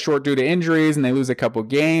it's cut short due to injuries and they lose a couple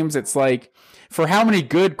games. It's like, for how many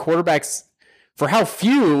good quarterbacks, for how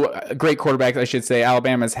few great quarterbacks, I should say,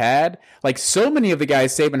 Alabama's had, like, so many of the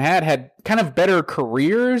guys Saban had kind of better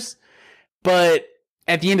careers, but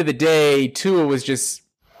at the end of the day, Tua was just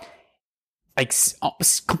like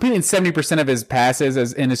completing 70% of his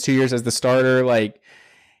passes in his 2 years as the starter. Like,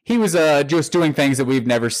 he was just doing things that we've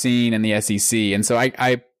never seen in the SEC. And so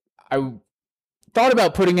I thought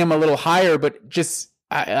about putting him a little higher, but just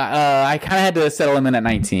I kind of had to settle him in at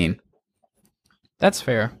 19. That's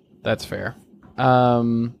fair.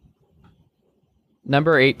 Number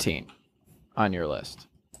 18 on your list.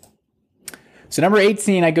 So number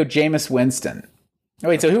 18, I go Jameis Winston. Oh,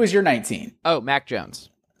 wait, so who was your 19? Oh, Mac Jones.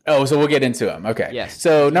 Oh, so we'll get into him. Okay. Yes.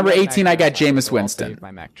 So number 18, I got Jameis Winston. My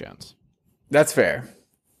Mac Jones. That's fair.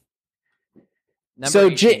 Number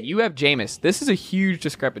 18, you have Jameis. This is a huge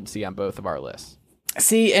discrepancy on both of our lists.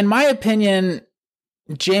 See, in my opinion,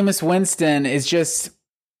 Jameis Winston is just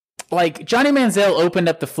like, Johnny Manziel opened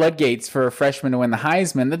up the floodgates for a freshman to win the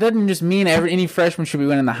Heisman. That doesn't just mean any freshman should be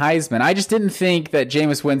winning the Heisman. I just didn't think that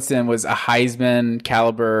Jameis Winston was a Heisman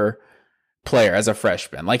caliber player as a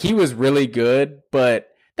freshman. Like, he was really good, but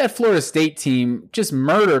that Florida State team just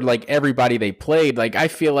murdered like everybody they played. Like, I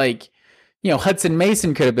feel like, Hudson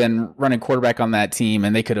Mason could have been running quarterback on that team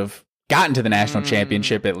and they could have gotten to the national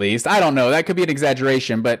championship at least. I don't know. That could be an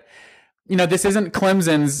exaggeration, but this isn't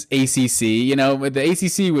Clemson's ACC. The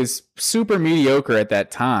ACC was super mediocre at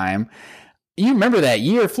that time. You remember that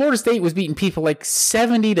year, Florida State was beating people like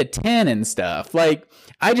 70-10 and stuff. Like,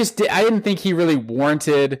 I didn't think he really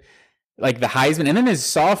warranted like the Heisman. And then his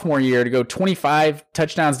sophomore year to go 25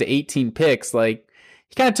 touchdowns to 18 picks, like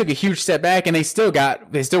he kind of took a huge step back, and they still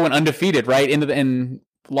went undefeated, right? And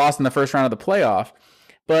lost in the first round of the playoff.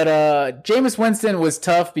 But Jameis Winston was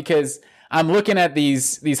tough because I'm looking at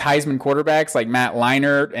these Heisman quarterbacks like Matt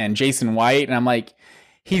Leinart and Jason White, and I'm like,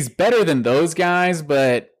 he's better than those guys,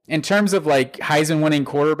 but in terms of like Heisman winning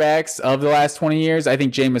quarterbacks of the last 20 years, I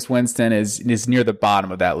think Jameis Winston is near the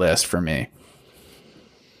bottom of that list for me.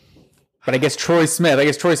 But I guess Troy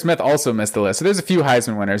Smith also missed the list. So there's a few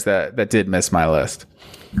Heisman winners that did miss my list.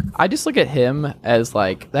 I just look at him as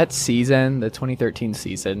like that season, the 2013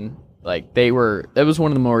 season, like that was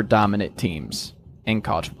one of the more dominant teams in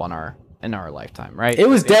college football in our lifetime, right? It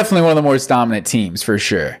was definitely one of the more dominant teams for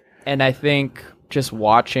sure. And I think just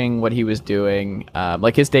watching what he was doing,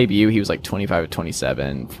 like his debut, he was like 25 of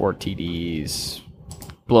 27, 4 TDs,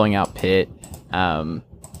 blowing out Pitt. But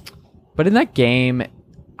in that game,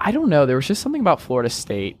 I don't know, there was just something about Florida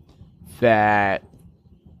State that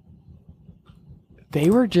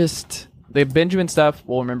the Benjamin stuff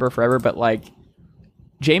we'll remember forever, but like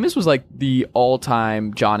Jameis was like the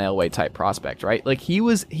all-time John Elway type prospect, right? Like he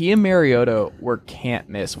and Mariota were can't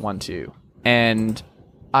miss 1-2. And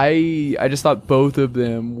I just thought both of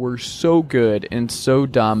them were so good and so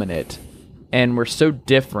dominant and were so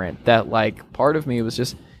different that like part of me was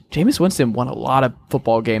just Jameis Winston won a lot of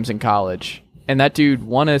football games in college, and that dude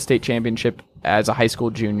won a state championship as a high school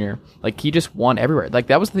junior. Like he just won everywhere. Like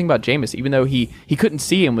that was the thing about Jameis, even though he couldn't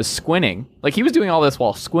see and was squinting. Like he was doing all this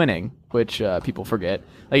while squinting, which people forget.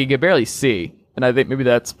 Like he could barely see, and I think maybe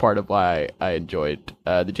that's part of why I enjoyed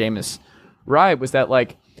the Jameis ride, was that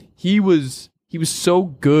like he was so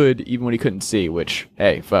good even when he couldn't see, which,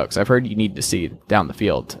 hey, folks, I've heard you need to see down the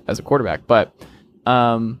field as a quarterback. But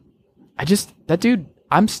that dude,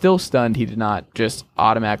 I'm still stunned he did not just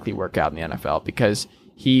automatically work out in the NFL, because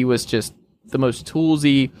he was just the most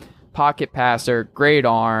toolsy pocket passer, great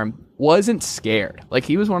arm, wasn't scared. Like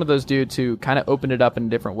he was one of those dudes who kind of opened it up in a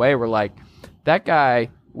different way, where like that guy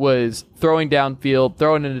was throwing downfield,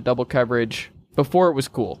 throwing into double coverage before it was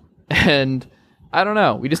cool. And I don't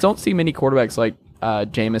know. We just don't see many quarterbacks like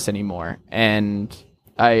Jameis anymore. And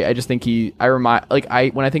I just think when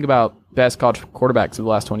I think about best college quarterbacks of the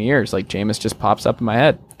last 20 years, like Jameis just pops up in my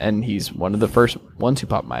head, and he's one of the first ones who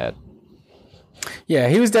pop in my head. Yeah,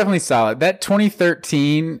 he was definitely solid. That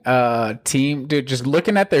 2013 team, dude, just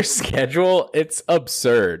looking at their schedule, it's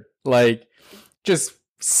absurd. Like just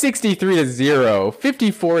 63-0,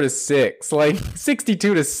 54-6, like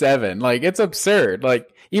 62-7. Like it's absurd. Like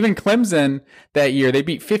even Clemson that year, they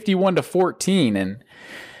beat 51-14, and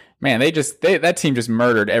man, that team just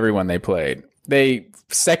murdered everyone they played. They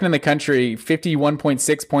second in the country,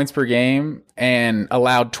 51.6 points per game, and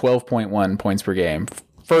allowed 12.1 points per game.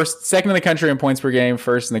 Second in the country in points per game,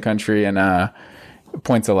 first in the country in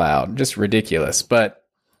points allowed. Just ridiculous. But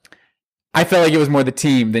I felt like it was more the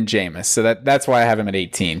team than Jameis, so that's why I have him at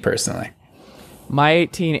 18 personally. My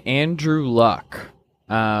 18, Andrew Luck.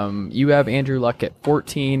 You have Andrew Luck at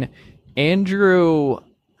 14. Andrew,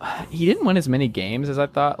 he didn't win as many games as I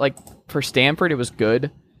thought. Like for Stanford, it was good,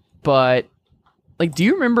 but like, do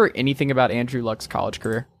you remember anything about Andrew Luck's college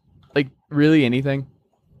career? Like really anything?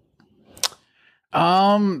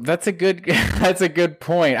 That's a good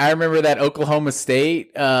point. I remember that Oklahoma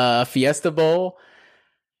State Fiesta Bowl.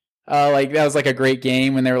 Like that was like a great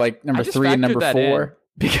game when they were like number 3 and number 4.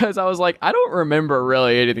 Because I was like, I don't remember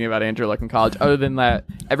really anything about Andrew Luck in college, other than that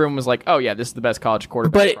everyone was like, oh yeah, this is the best college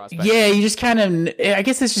quarterback prospect. Yeah, you just kind of, I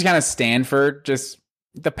guess it's just kind of Stanford, just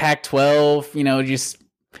the Pac-12, just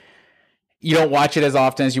you don't watch it as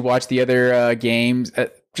often as you watch the other games.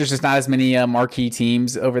 There's just not as many marquee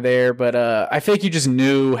teams over there, but I feel like you just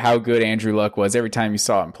knew how good Andrew Luck was every time you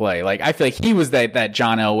saw him play. Like I feel like he was that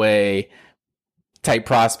John Elway type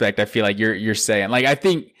prospect. I feel like you're saying, like, I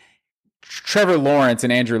think Trevor Lawrence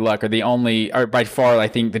and Andrew Luck are by far, I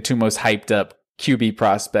think, the two most hyped up QB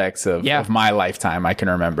prospects of my lifetime I can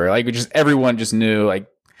remember. Like everyone just knew, like,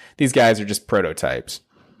 these guys are just prototypes.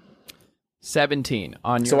 17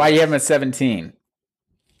 on your So why you have him at 17?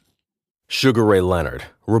 Sugar Ray Leonard,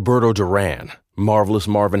 Roberto Duran, Marvelous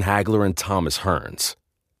Marvin Hagler, and Thomas Hearns.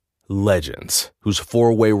 Legends, whose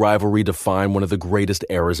four-way rivalry defined one of the greatest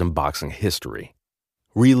eras in boxing history.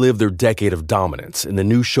 Relive their decade of dominance in the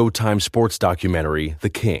new Showtime sports documentary, The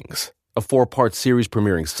Kings, a 4-part series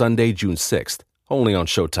premiering Sunday, June 6th, only on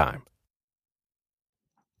Showtime.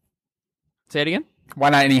 Say it again? Why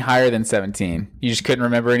not any higher than 17? You just couldn't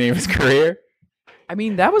remember any of his career? I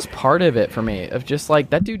mean, that was part of it for me, of just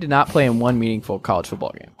like, that dude did not play in one meaningful college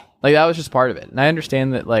football game. Like, that was just part of it. And I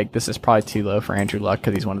understand that, like, this is probably too low for Andrew Luck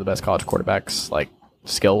because he's one of the best college quarterbacks, like,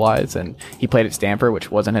 skill-wise. And he played at Stanford,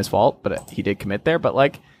 which wasn't his fault, but he did commit there. But,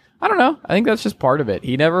 like, I don't know. I think that's just part of it.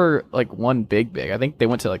 He never, like, won big. I think they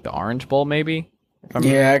went to, like, the Orange Bowl, maybe.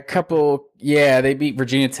 Yeah, a couple. Yeah, they beat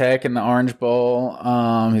Virginia Tech in the Orange Bowl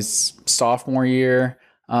his sophomore year.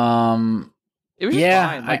 It was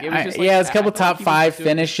just fine. Like, it was just like, it's a couple top 5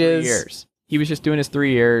 finishes. He was just doing his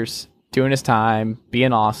 3 years, doing his time,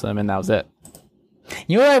 being awesome, and that was it.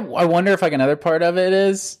 You know what I wonder if like another part of it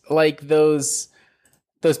is like those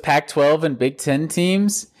Pac-12 and Big Ten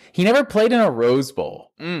teams. He never played in a Rose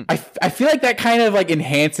Bowl. I feel like that kind of like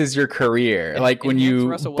enhances your career, like when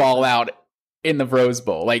you ball out in the Rose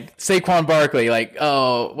Bowl. Like Saquon Barkley, like,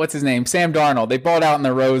 oh, what's his name? Sam Darnold. They balled out in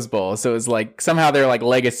the Rose Bowl. So it's like somehow their like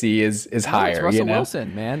legacy is higher. It's Russell you know?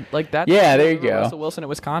 Wilson, man. Like that. Yeah, there you go. Russell Wilson at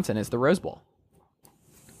Wisconsin is the Rose Bowl.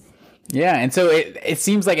 Yeah, and so it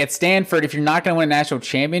seems like at Stanford, if you're not going to win a national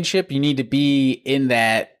championship, you need to be in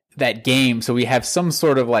that game. So we have some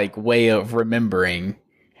sort of like way of remembering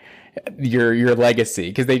your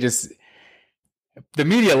legacy, because the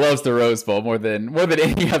media loves the Rose Bowl more than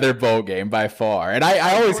any other bowl game by far. And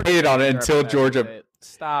I always hated on it until Georgia.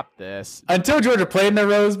 Stop this. Until Georgia played in the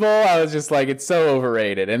Rose Bowl, I was just like, it's so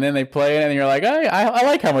overrated. And then they play it, and you're like, I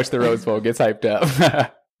like how much the Rose Bowl gets hyped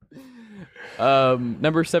up.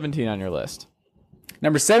 Number 17 on your list.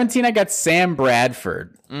 Number 17, I got Sam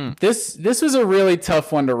Bradford. This was a really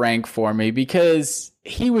tough one to rank for me because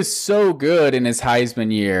he was so good in his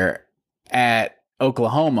Heisman year at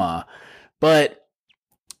Oklahoma. But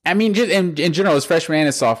I mean, just in general, his freshman and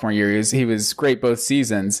his sophomore year, he was great both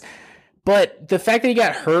seasons. But the fact that he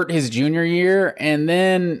got hurt his junior year, and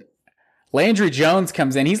then Landry Jones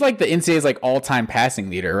comes in, he's like the NCAA's like all-time passing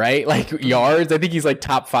leader, right? Like yards, I think he's like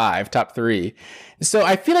top 5, top 3. So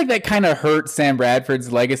I feel like that kind of hurt Sam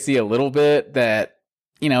Bradford's legacy a little bit, that,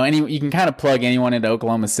 you know, you can kind of plug anyone into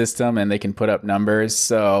Oklahoma's system and they can put up numbers.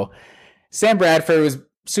 So Sam Bradford was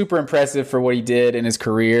super impressive for what he did in his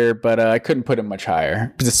career, but I couldn't put him much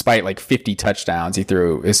higher, despite like 50 touchdowns he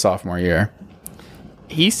threw his sophomore year.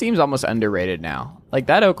 He seems almost underrated now. Like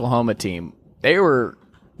that Oklahoma team, they were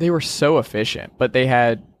so efficient, but they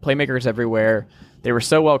had playmakers everywhere. They were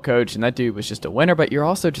so well coached, and that dude was just a winner. But you're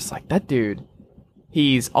also just like, that dude,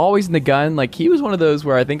 he's always in the gun. Like, he was one of those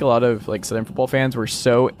where I think a lot of like Southern football fans were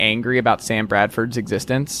so angry about Sam Bradford's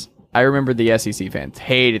existence. I remember the SEC fans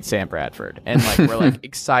hated Sam Bradford, and like were like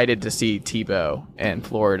excited to see Tebow and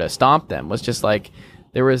Florida stomp them. Was just like,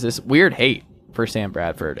 there was this weird hate for Sam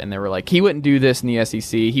Bradford, and they were like, he wouldn't do this in the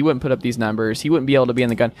SEC, he wouldn't put up these numbers, he wouldn't be able to be in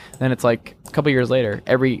the gun. And then it's like a couple years later,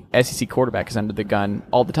 every SEC quarterback is under the gun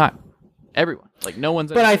all the time. Everyone, like, no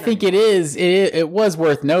one's. But I think it was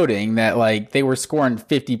worth noting that like they were scoring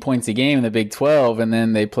 50 points a game in the Big 12, and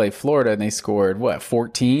then they play Florida and they scored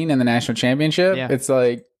 14 in the national championship. Yeah. It's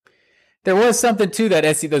like there was something to that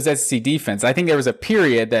those SEC defense. I think there was a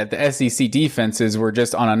period that the SEC defenses were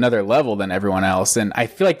just on another level than everyone else. And I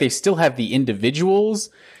feel like they still have the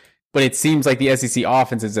individuals, but it seems like the SEC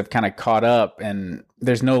offenses have kind of caught up, and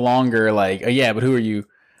there's no longer like, oh yeah, but who are you?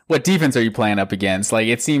 What defense are you playing up against? Like,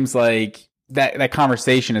 it seems like that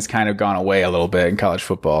conversation has kind of gone away a little bit in college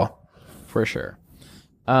football. For sure.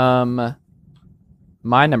 My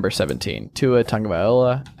number 17, Tua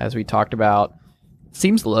Tagovailoa, as we talked about.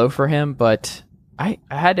 Seems low for him, but I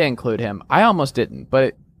had to include him. I almost didn't,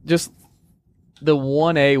 but just the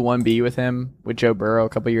 1A, 1B with him with Joe Burrow a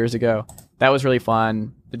couple years ago, that was really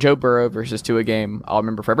fun. The Joe Burrow versus Tua game, I'll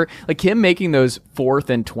remember forever. Like him making those 4th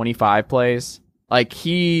and 25 plays, like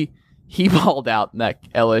he balled out in that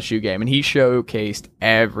LSU game, and he showcased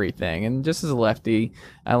everything. And just as a lefty,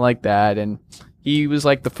 I like that. And he was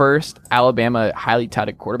like the first Alabama highly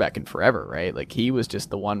touted quarterback in forever, right? Like he was just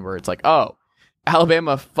the one where it's like, oh,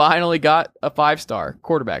 Alabama finally got a 5-star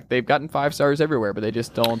quarterback. They've gotten 5 stars everywhere, but they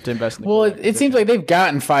just don't invest in the Well, it seems like they've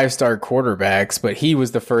gotten 5-star quarterbacks, but he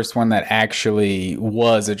was the first one that actually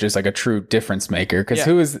was just like a true difference maker. Because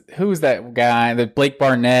who was that guy? The Blake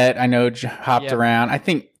Barnett, I know, hopped around. I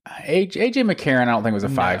think AJ McCarron, I don't think was a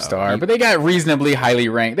 5-star, but they got reasonably highly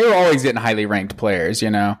ranked. They were always getting highly ranked players, you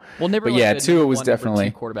know. Well, never. But like yeah, Tua was definitely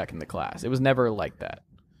quarterback in the class. It was never like that.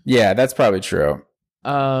 Yeah, that's probably true.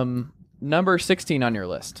 Number 16 on your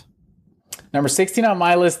list. Number 16 on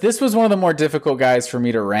my list. This was one of the more difficult guys for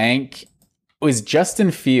me to rank. Was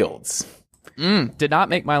Justin Fields. Did not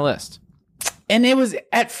make my list. And it was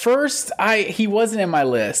at first he wasn't in my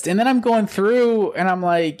list. And then I'm going through and I'm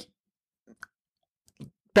like,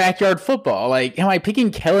 backyard football. Like, am I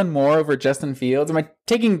picking Kellen Moore over Justin Fields? Am I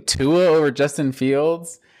taking Tua over Justin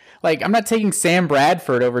Fields? Like, I'm not taking Sam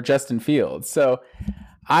Bradford over Justin Fields. So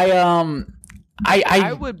I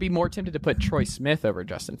would be more tempted to put Troy Smith over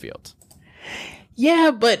Justin Fields.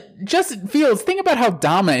 Yeah, but Justin Fields, think about how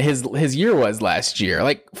dominant his year was last year.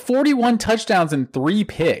 Like 41 touchdowns and 3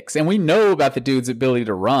 picks. And we know about the dude's ability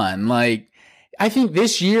to run. Like, I think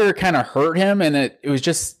this year kind of hurt him, and it was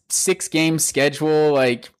just 6-game schedule.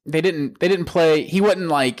 Like, they didn't play. He wasn't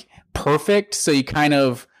like perfect, so you kind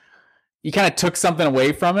of took something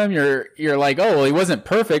away from him. You're like, oh, well, he wasn't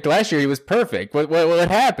perfect. Last year he was perfect. What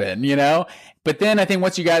happened, you know? But then I think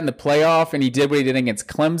once you got in the playoff and he did what he did against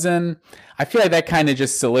Clemson, I feel like that kind of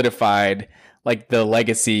just solidified like the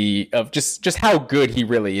legacy of just how good he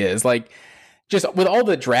really is. Like, just with all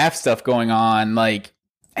the draft stuff going on, like,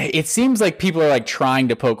 it seems like people are like trying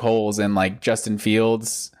to poke holes in like Justin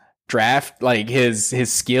Fields' draft, like his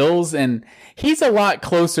skills, and he's a lot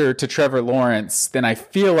closer to Trevor Lawrence than I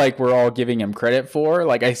feel like we're all giving him credit for.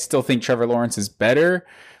 Like, I still think Trevor Lawrence is better,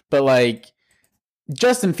 but like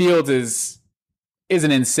Justin Fields is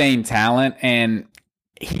an insane talent, and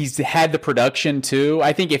he's had the production too.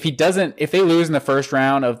 I think if they lose in the first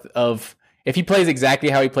round of if he plays exactly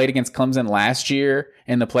how he played against Clemson last year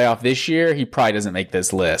in the playoff this year, he probably doesn't make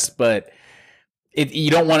this list. But you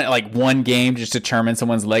don't want it like one game just to determine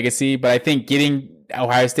someone's legacy. But I think getting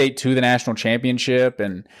Ohio State to the national championship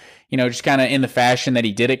and, you know, just kind of in the fashion that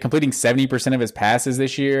he did it, completing 70% of his passes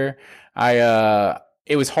this year,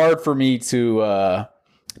 it was hard for me to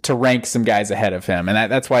rank some guys ahead of him,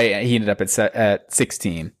 and that's why he ended up at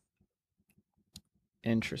 16.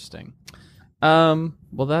 Interesting.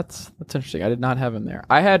 Well, that's interesting. I did not have him there.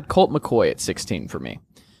 I had Colt McCoy at 16 for me.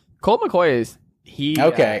 Colt McCoy is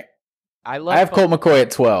okay. I have Colt McCoy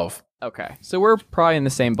at 12. Okay, so we're probably in the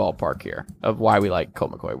same ballpark here of why we like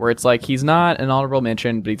Colt McCoy, where it's like he's not an honorable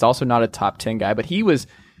mention, but he's also not a top 10 guy. But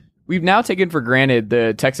we've now taken for granted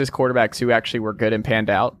the Texas quarterbacks who actually were good and panned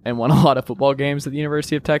out and won a lot of football games at the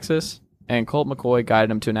University of Texas. And Colt McCoy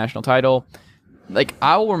guided him to a national title. Like,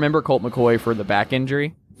 I will remember Colt McCoy for the back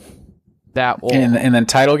injury. In the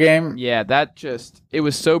title game? Yeah, it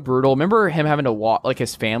was so brutal. Remember him having to walk, like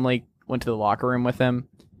his family went to the locker room with him.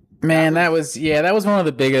 Man, that was one of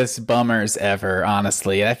the biggest bummers ever,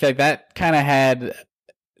 honestly. I feel like that kind of had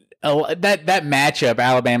that matchup,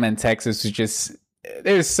 Alabama and Texas, was just,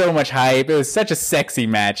 there was so much hype. It was such a sexy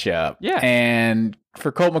matchup. Yeah. And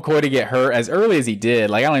for Colt McCoy to get hurt as early as he did,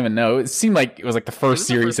 like, I don't even know. It seemed like it was like the first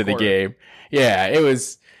series of the game. Yeah,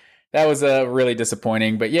 that was really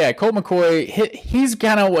disappointing. But yeah, Colt McCoy, he's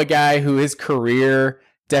kind of a guy who his career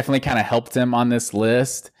definitely kind of helped him on this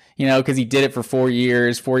list, you know, because he did it for 4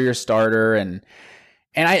 years, 4-year starter. And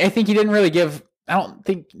I think he didn't really I don't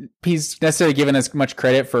think he's necessarily given as much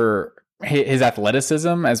credit for his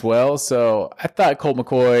athleticism as well. So I thought Colt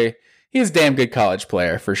McCoy, he's a damn good college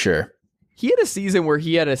player for sure. He had a season where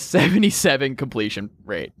he had a 77 completion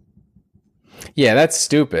rate. Yeah, that's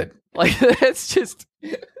stupid. Like, that's just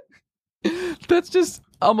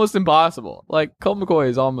almost impossible. Like, Colt McCoy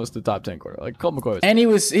is almost a top 10 quarterback. Like, Colt McCoy and he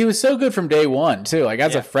was so good from day one too. Like,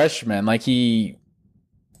 as a freshman, like he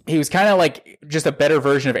was kind of like just a better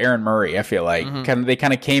version of Aaron Murray. I feel like they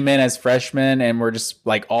kind of came in as freshmen and were just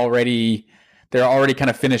like they're already kind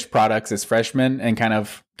of finished products as freshmen and kind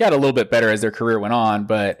of got a little bit better as their career went on.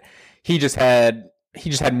 But he just had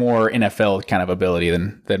more NFL kind of ability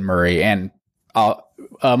than Murray, and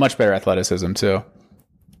much better athleticism too.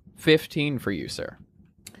 15 for you, sir.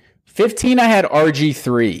 15, I had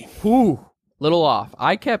RG3. Ooh, little off.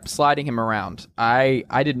 I kept sliding him around. I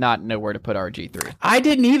did not know where to put RG3. I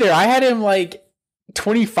didn't either. I had him like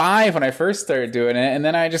 25 when I first started doing it, and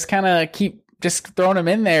then I just kind of keep just throwing him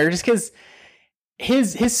in there just because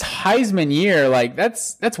his Heisman year, like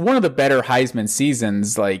that's one of the better Heisman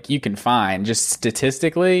seasons like you can find just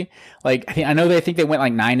statistically. Like, I know they went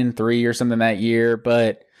like 9-3 or something that year,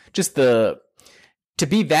 but just to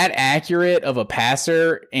be that accurate of a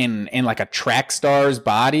passer in like a track star's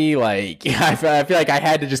body, like I feel like I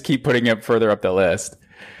had to just keep putting him further up the list.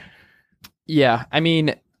 Yeah, I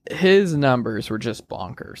mean, his numbers were just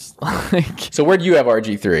bonkers. So where do you have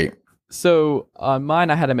RG3? So on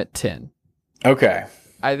mine, I had him at 10. Okay.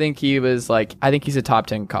 I think he's a top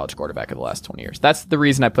 10 college quarterback of the last 20 years. That's the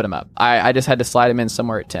reason I put him up. I just had to slide him in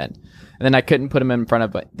somewhere at 10. And then I couldn't put him in front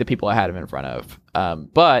of the people I had him in front of.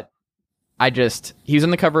 But he was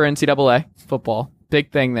on the cover of NCAA football.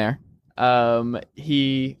 Big thing there. That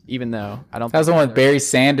was the one with Barry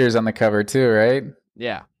Sanders on the cover too, right?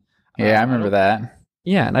 Yeah. Yeah, I remember that.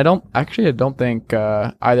 Yeah, and I don't think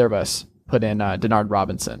either of us put in Denard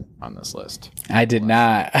Robinson on this list. I did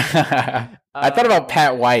not. I thought about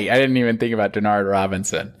Pat White. I didn't even think about Denard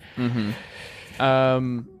Robinson.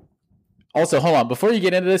 Also, hold on. Before you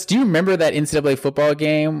get into this, do you remember that NCAA football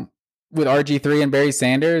game with RG3 and Barry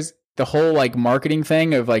Sanders? The whole like marketing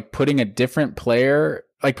thing of like putting a player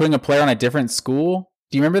on a different school.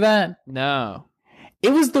 Do you remember that? No.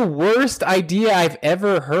 It was the worst idea I've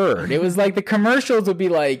ever heard. It was like the commercials would be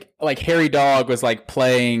like Harry Dog was like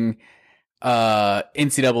playing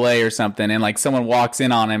NCAA or something, and like someone walks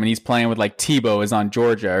in on him and he's playing with like Tebow is on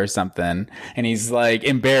Georgia or something, and he's like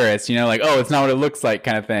embarrassed, like, oh, it's not what it looks like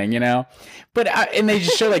kind of thing, But and they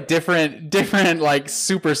just show like different like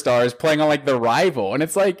superstars playing on like the rival, and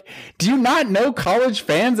it's like, do you not know college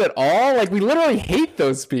fans at all? Like, we literally hate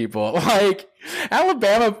those people. Like,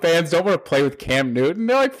 Alabama fans don't want to play with Cam Newton.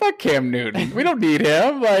 They're like, fuck Cam Newton. We don't need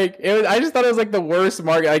him. Like, I just thought it was like the worst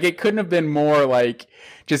market. Like, it couldn't have been more like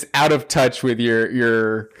just out of touch with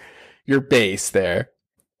your base there.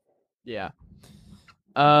 Yeah.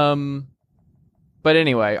 But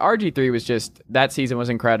anyway, RG3 was just, that season was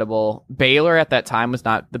incredible. Baylor at that time was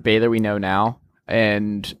not the Baylor we know now.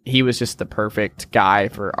 And he was just the perfect guy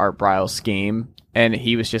for Art Briles' scheme. And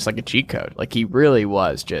he was just like a cheat code. Like, he really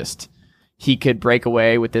was just, he could break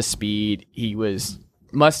away with this speed. He was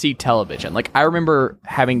must-see television. Like, I remember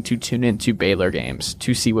having to tune into Baylor games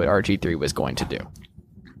to see what RG3 was going to do.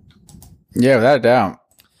 Yeah, without a doubt.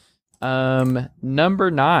 Number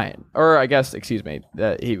 9, or I guess, excuse me,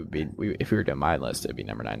 that he would be, if we were doing my list, it'd be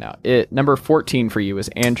number 9 now. Number 14 for you was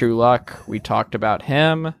Andrew Luck. We talked about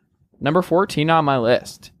him. Number 14 on my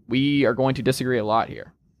list. We are going to disagree a lot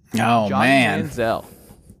here. Oh, Johnny man. Manziel.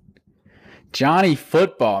 Johnny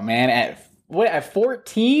Football, man. At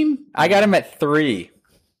 14? I got him at 3.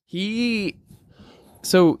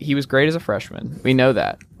 So he was great as a freshman. We know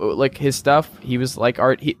that. Like, his stuff, he was like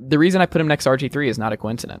the reason I put him next to RG3 is not a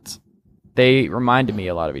coincidence. They reminded me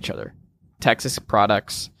a lot of each other. Texas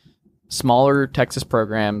products, smaller Texas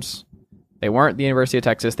programs. They weren't the University of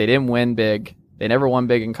Texas. They didn't win big. They never won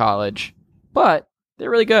big in college. But they're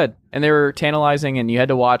really good. And they were tantalizing, and you had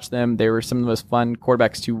to watch them. They were some of the most fun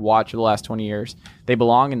quarterbacks to watch for the last 20 years. They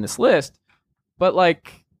belong in this list. But,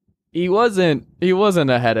 like, he wasn't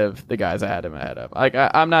ahead of the guys I had him ahead of. Like,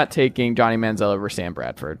 I'm not taking Johnny Manziel over Sam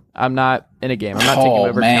Bradford. I'm not in a game. I'm not taking him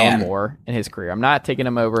over Kellen Moore in his career. I'm not taking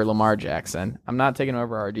him over Lamar Jackson. I'm not taking him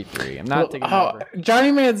over RG3. I'm not taking him over.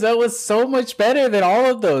 Johnny Manziel was so much better than all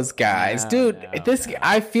of those guys.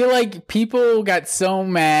 I feel like people got so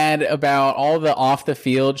mad about all the off the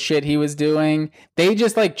field shit he was doing. They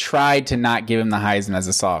just like tried to not give him the Heisman as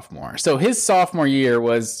a sophomore. So his sophomore year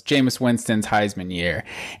was Jameis Winston's Heisman year.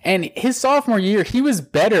 And his sophomore year, he was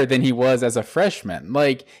better than he was as a freshman.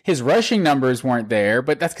 Like, his rushing numbers weren't there,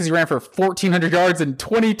 but that's because he ran for 1,400 yards and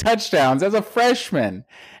 20 touchdowns as a freshman.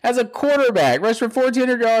 As a quarterback, rushed for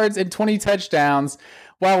 1,400 yards and 20 touchdowns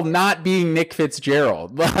while not being Nick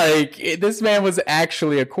Fitzgerald. Like, this man was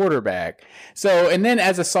actually a quarterback. So, and then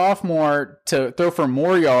as a sophomore, to throw for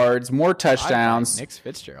more yards, more touchdowns. Nick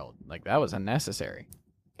Fitzgerald, like, that was unnecessary.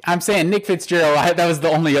 I'm saying Nick Fitzgerald, that was the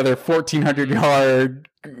only other 1,400-yard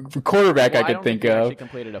quarterback I could think of. Actually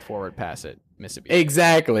completed a forward pass at Mississippi.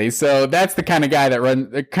 Exactly. So that's the kind of guy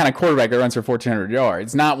the kind of quarterback that runs for 1,400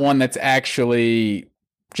 yards, not one that's actually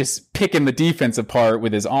just picking the defense apart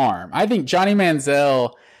with his arm. I think Johnny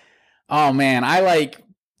Manziel, oh man,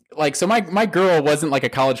 so my girl wasn't like a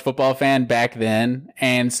college football fan back then.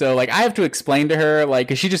 And so like I have to explain to her, like,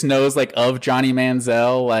 'cause she just knows like of Johnny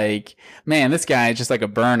Manziel, like, man, this guy is just like a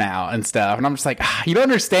burnout and stuff. And I'm just like, you don't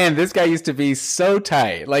understand. This guy used to be so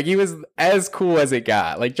tight. Like, he was as cool as it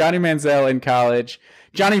got. Like, Johnny Manziel in college,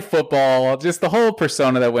 Johnny Football, just the whole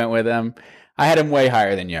persona that went with him. I had him way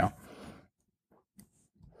higher than you.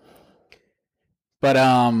 But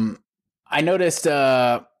I noticed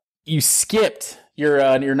you skipped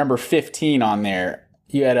your number 15 on there.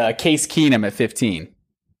 You had Case Keenum at 15.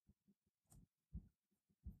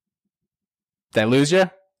 Did I lose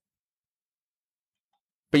you?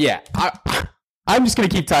 But yeah, I'm just going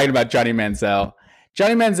to keep talking about Johnny Manziel.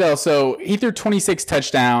 Johnny Manziel, so he threw 26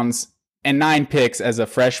 touchdowns and 9 picks as a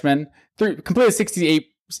freshman. Completed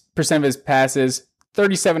 68% of his passes,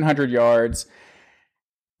 3,700 yards.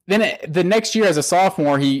 Then the next year as a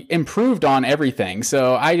sophomore, he improved on everything.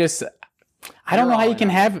 So I don't know how you can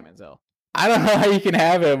have him. I don't know how you can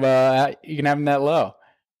have him. You can have him that low.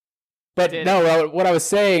 But no, what I was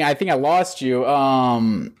saying, I think I lost you. I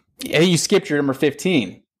think you skipped your number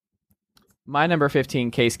 15. My number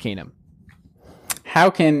 15, Case Keenum. How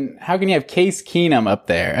can you have Case Keenum up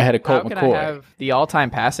there ahead of Colt McCoy? How can I have the all-time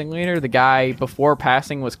passing leader, the guy before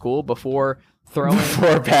passing was cool, before throwing.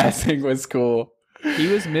 Before passing was cool. He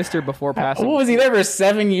was Mr. Before passing. What was he there for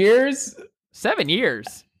 7 years? 7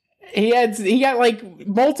 years. He got like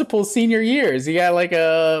multiple senior years. He got like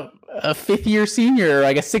a 5th-year senior,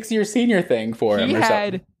 like a 6th-year senior thing for him. He or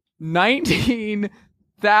had something.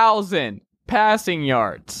 19,000 passing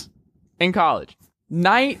yards in college.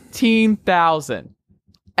 19,000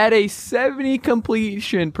 at a 70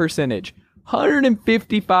 completion percentage.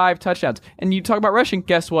 155 touchdowns. And you talk about rushing,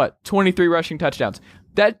 guess what? 23 rushing touchdowns.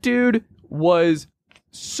 That dude was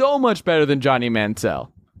so much better than Johnny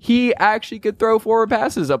Manziel. He actually could throw forward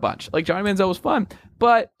passes a bunch. Like, Johnny Manziel was fun.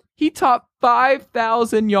 But he topped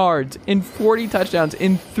 5,000 yards and 40 touchdowns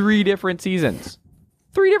in 3 different seasons.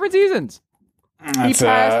 3 different seasons. He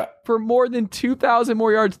passed for more than 2,000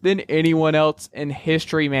 more yards than anyone else in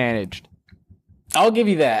history managed. I'll give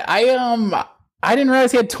you that. I didn't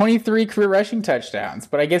realize he had 23 career rushing touchdowns,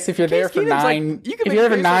 but I guess if you're there for 9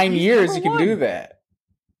 years, you can do that.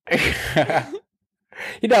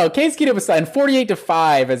 You know, Case Keenum was signed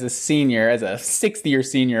 48-5 as a senior, as a 6th-year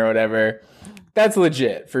senior or whatever. That's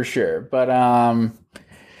legit for sure. But I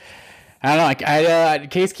don't know.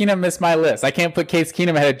 Case Keenum missed my list. I can't put Case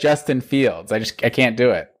Keenum ahead of Justin Fields. I can't do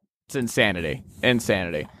it. It's insanity.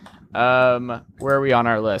 Where are we on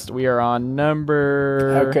our list? We are on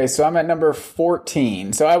number... Okay, so I'm at number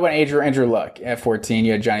 14. So I went Andrew Luck at 14.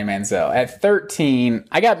 You had Johnny Manziel. At 13,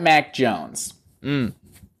 I got Mac Jones.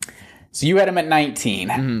 So you had him at 19.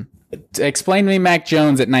 Mm-hmm. Explain to me Mac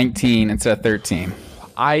Jones at 19 instead of 13.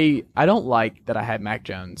 I don't like that I had Mac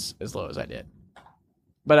Jones as low as I did.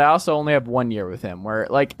 But I also only have 1 year with him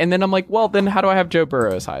and then I'm like, well, then how do I have Joe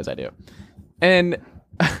Burrow as high as I do? And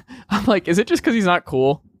I'm like, is it just because he's not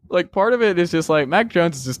cool? Like, part of it is just like, Mac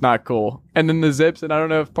Jones is just not cool. And then the Zips, and I don't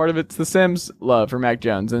know if part of it's the Sims love for Mac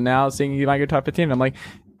Jones. And now seeing he might go top 15, I'm like,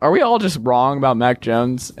 are we all just wrong about Mac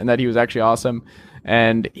Jones and that he was actually awesome?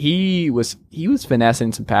 And he was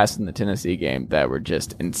finessing some passes in the Tennessee game that were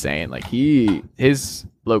just insane. Like, his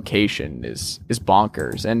location is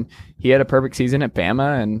bonkers. And he had a perfect season at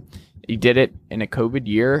Bama, and he did it in a COVID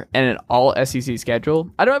year and an all SEC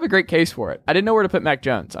schedule. I don't have a great case for it. I didn't know where to put Mac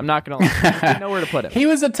Jones. I'm not going to lie. I didn't know where to put him. He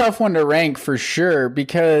was a tough one to rank for sure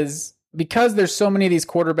because there's so many of these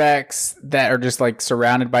quarterbacks that are just like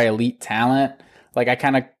surrounded by elite talent. Like, I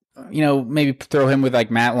kind of, maybe throw him with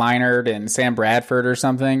like Matt Leinart and Sam Bradford or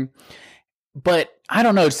something. But I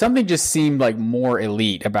don't know. Something just seemed like more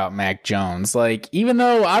elite about Mac Jones. Like, even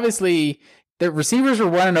though obviously the receivers were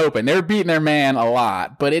running open, they were beating their man a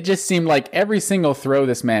lot, but it just seemed like every single throw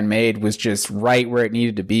this man made was just right where it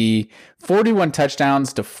needed to be. 41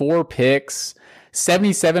 touchdowns to 4 picks,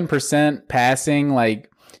 77% passing,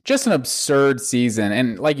 like just an absurd season.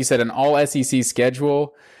 And like you said, an all SEC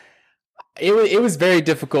schedule. It was very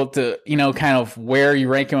difficult to, kind of where you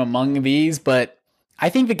rank him among these, but I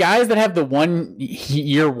think the guys that have the 1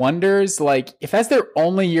 year wonders, like if that's their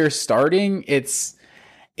only year starting, it's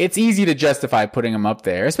easy to justify putting him up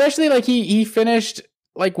there, especially like he finished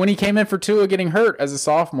like when he came in for Tua getting hurt as a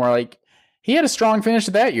sophomore, like he had a strong finish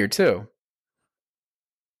to that year too.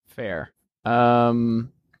 Fair. My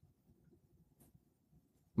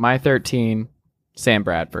 13, Sam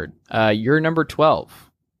Bradford. Your number 12.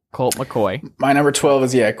 Colt McCoy. My number 12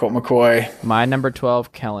 is, Colt McCoy. My number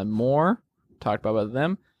 12, Kellen Moore. Talked about both of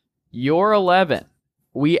them. Your 11.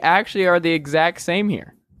 We actually are the exact same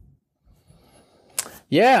here.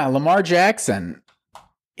 Yeah, Lamar Jackson.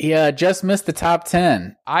 He just missed the top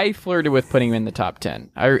 10. I flirted with putting him in the top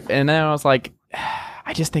 10. And then I was like,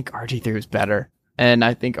 I just think RG3 was better. And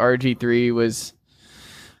I think RG3 was...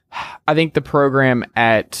 I think the program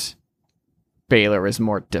at Baylor was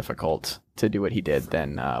more difficult to do what he did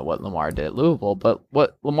than what Lamar did at Louisville. But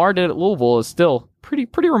what Lamar did at Louisville is still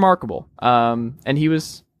pretty remarkable. And he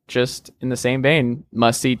was just in the same vein,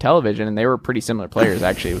 must-see television, and they were pretty similar players,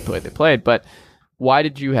 actually, with the way they played. But why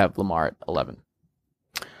did you have Lamar at 11?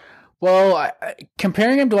 Well,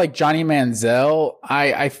 comparing him to like Johnny Manziel,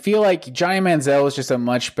 I feel like Johnny Manziel is just a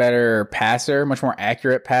much better passer, much more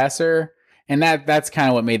accurate passer. And that's kind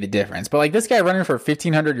of what made the difference. But like this guy running for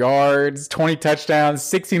 1,500 yards, 20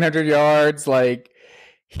 touchdowns, 1,600 yards, like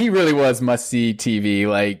he really was must-see TV.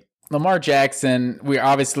 Like Lamar Jackson, we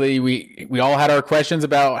all had our questions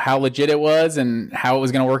about how legit it was and how it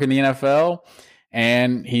was going to work in the NFL.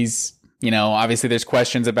 And he's, obviously there's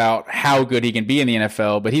questions about how good he can be in the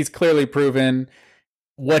NFL, but he's clearly proven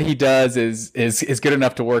what he does is good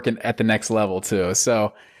enough to work at the next level too.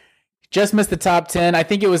 So just missed the top 10. I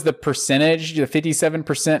think it was the percentage, the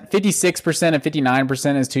 57%, 56% and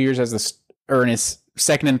 59% his 2 years in his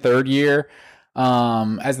second and third year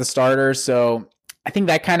as the starter. So I think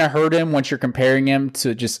that kind of hurt him once you're comparing him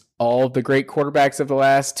to just all of the great quarterbacks of the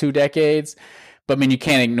last 2 decades. But I mean, you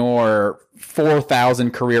can't ignore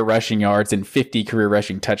 4,000 career rushing yards and 50 career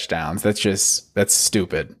rushing touchdowns. That's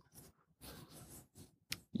stupid.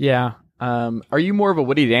 Yeah. Are you more of a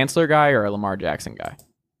Woody Dantzler guy or a Lamar Jackson guy?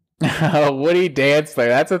 Woody Dantzler.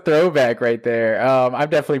 That's a throwback right there. I'm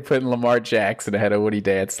definitely putting Lamar Jackson ahead of Woody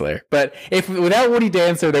Dantzler. But if without Woody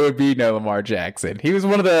Dantzler, there would be no Lamar Jackson. He was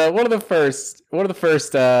one of the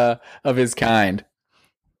first of his kind.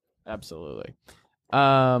 Absolutely.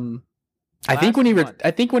 I think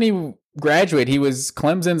when he graduated, he was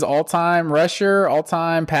Clemson's all-time rusher,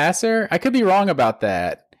 all-time passer. I could be wrong about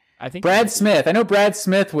that. I think Brad Smith. I know Brad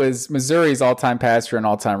Smith was Missouri's all-time passer and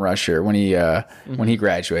all-time rusher when he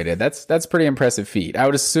graduated. That's pretty impressive feat. I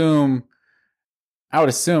would assume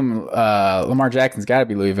Lamar Jackson's got to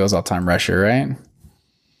be Louisville's all-time rusher, right?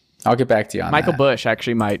 I'll get back to you on Michael that. Bush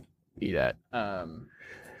actually might be that.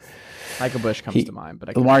 Michael Bush comes to mind,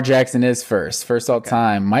 but Lamar Jackson is first all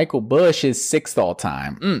time. Michael Bush is 6th all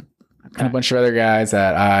time. And a bunch of other guys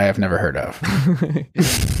that I have never heard of.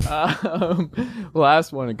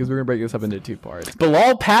 Last one, because we're gonna break this up into 2 parts.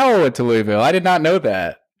 Bilal Powell went to Louisville. I did not know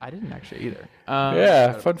that. I didn't actually either.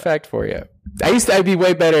 Yeah, fun fact for you. I'd be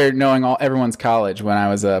way better knowing everyone's college when I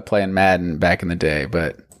was playing Madden back in the day,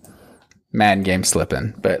 but Madden game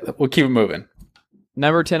slipping. But we'll keep it moving.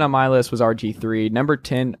 Number 10 on my list was RG3. Number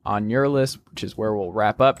 10 on your list, which is where we'll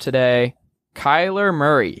wrap up today, Kyler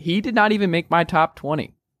Murray. He did not even make my top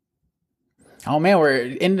 20. Oh, man,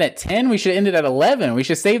 we're ending at 10? We should end it at 11. We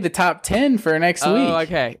should save the top 10 for next week. Oh,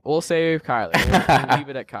 okay. We'll save Kyler. We'll leave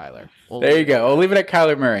it at Kyler. There you go. We'll leave it at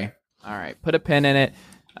Kyler Murray. All right. Put a pin in it.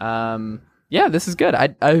 Yeah, this is good.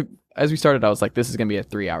 I as we started, I was like, this is going to be a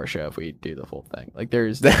 3-hour show if we do the full thing. Like,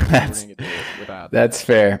 there's that's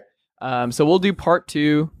fair. So we'll do part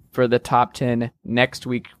 2 for the top 10 next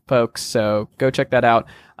week, folks. So go check that out.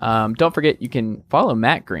 Don't forget, you can follow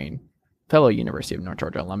Matt Green, fellow University of North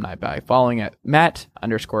Georgia alumni, by following at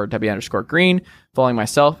Matt_W_Green, following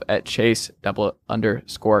myself at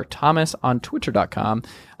Chase_Thomas on Twitter.com.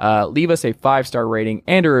 Leave us a 5-star rating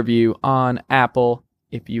and a review on Apple.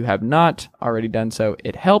 If you have not already done so,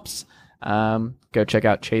 it helps. Go check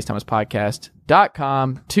out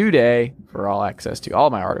ChaseThomasPodcast.com today for all access to all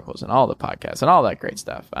my articles and all the podcasts and all that great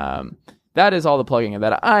stuff. That is all the plugging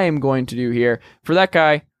that I am going to do here. For that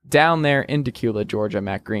guy down there in Tequila, Georgia,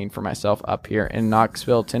 Matt Green, for myself up here in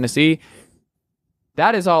Knoxville, Tennessee,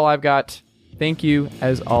 that is all I've got. Thank you,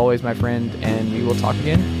 as always, my friend, and we will talk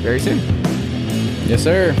again very soon. Yes,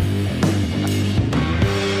 sir.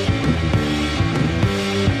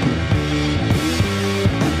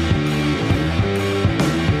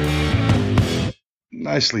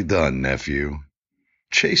 Nicely done, nephew.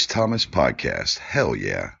 Chase Thomas Podcast. Hell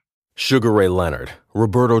yeah. Sugar Ray Leonard,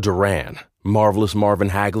 Roberto Duran, Marvelous Marvin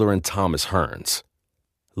Hagler, and Thomas Hearns.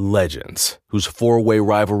 Legends, whose 4-way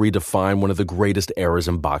rivalry defined one of the greatest eras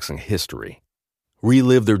in boxing history.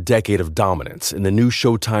 Relive their decade of dominance in the new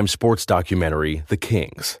Showtime sports documentary, The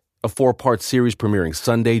Kings, a 4-part series premiering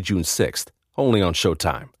Sunday, June 6th, only on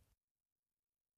Showtime.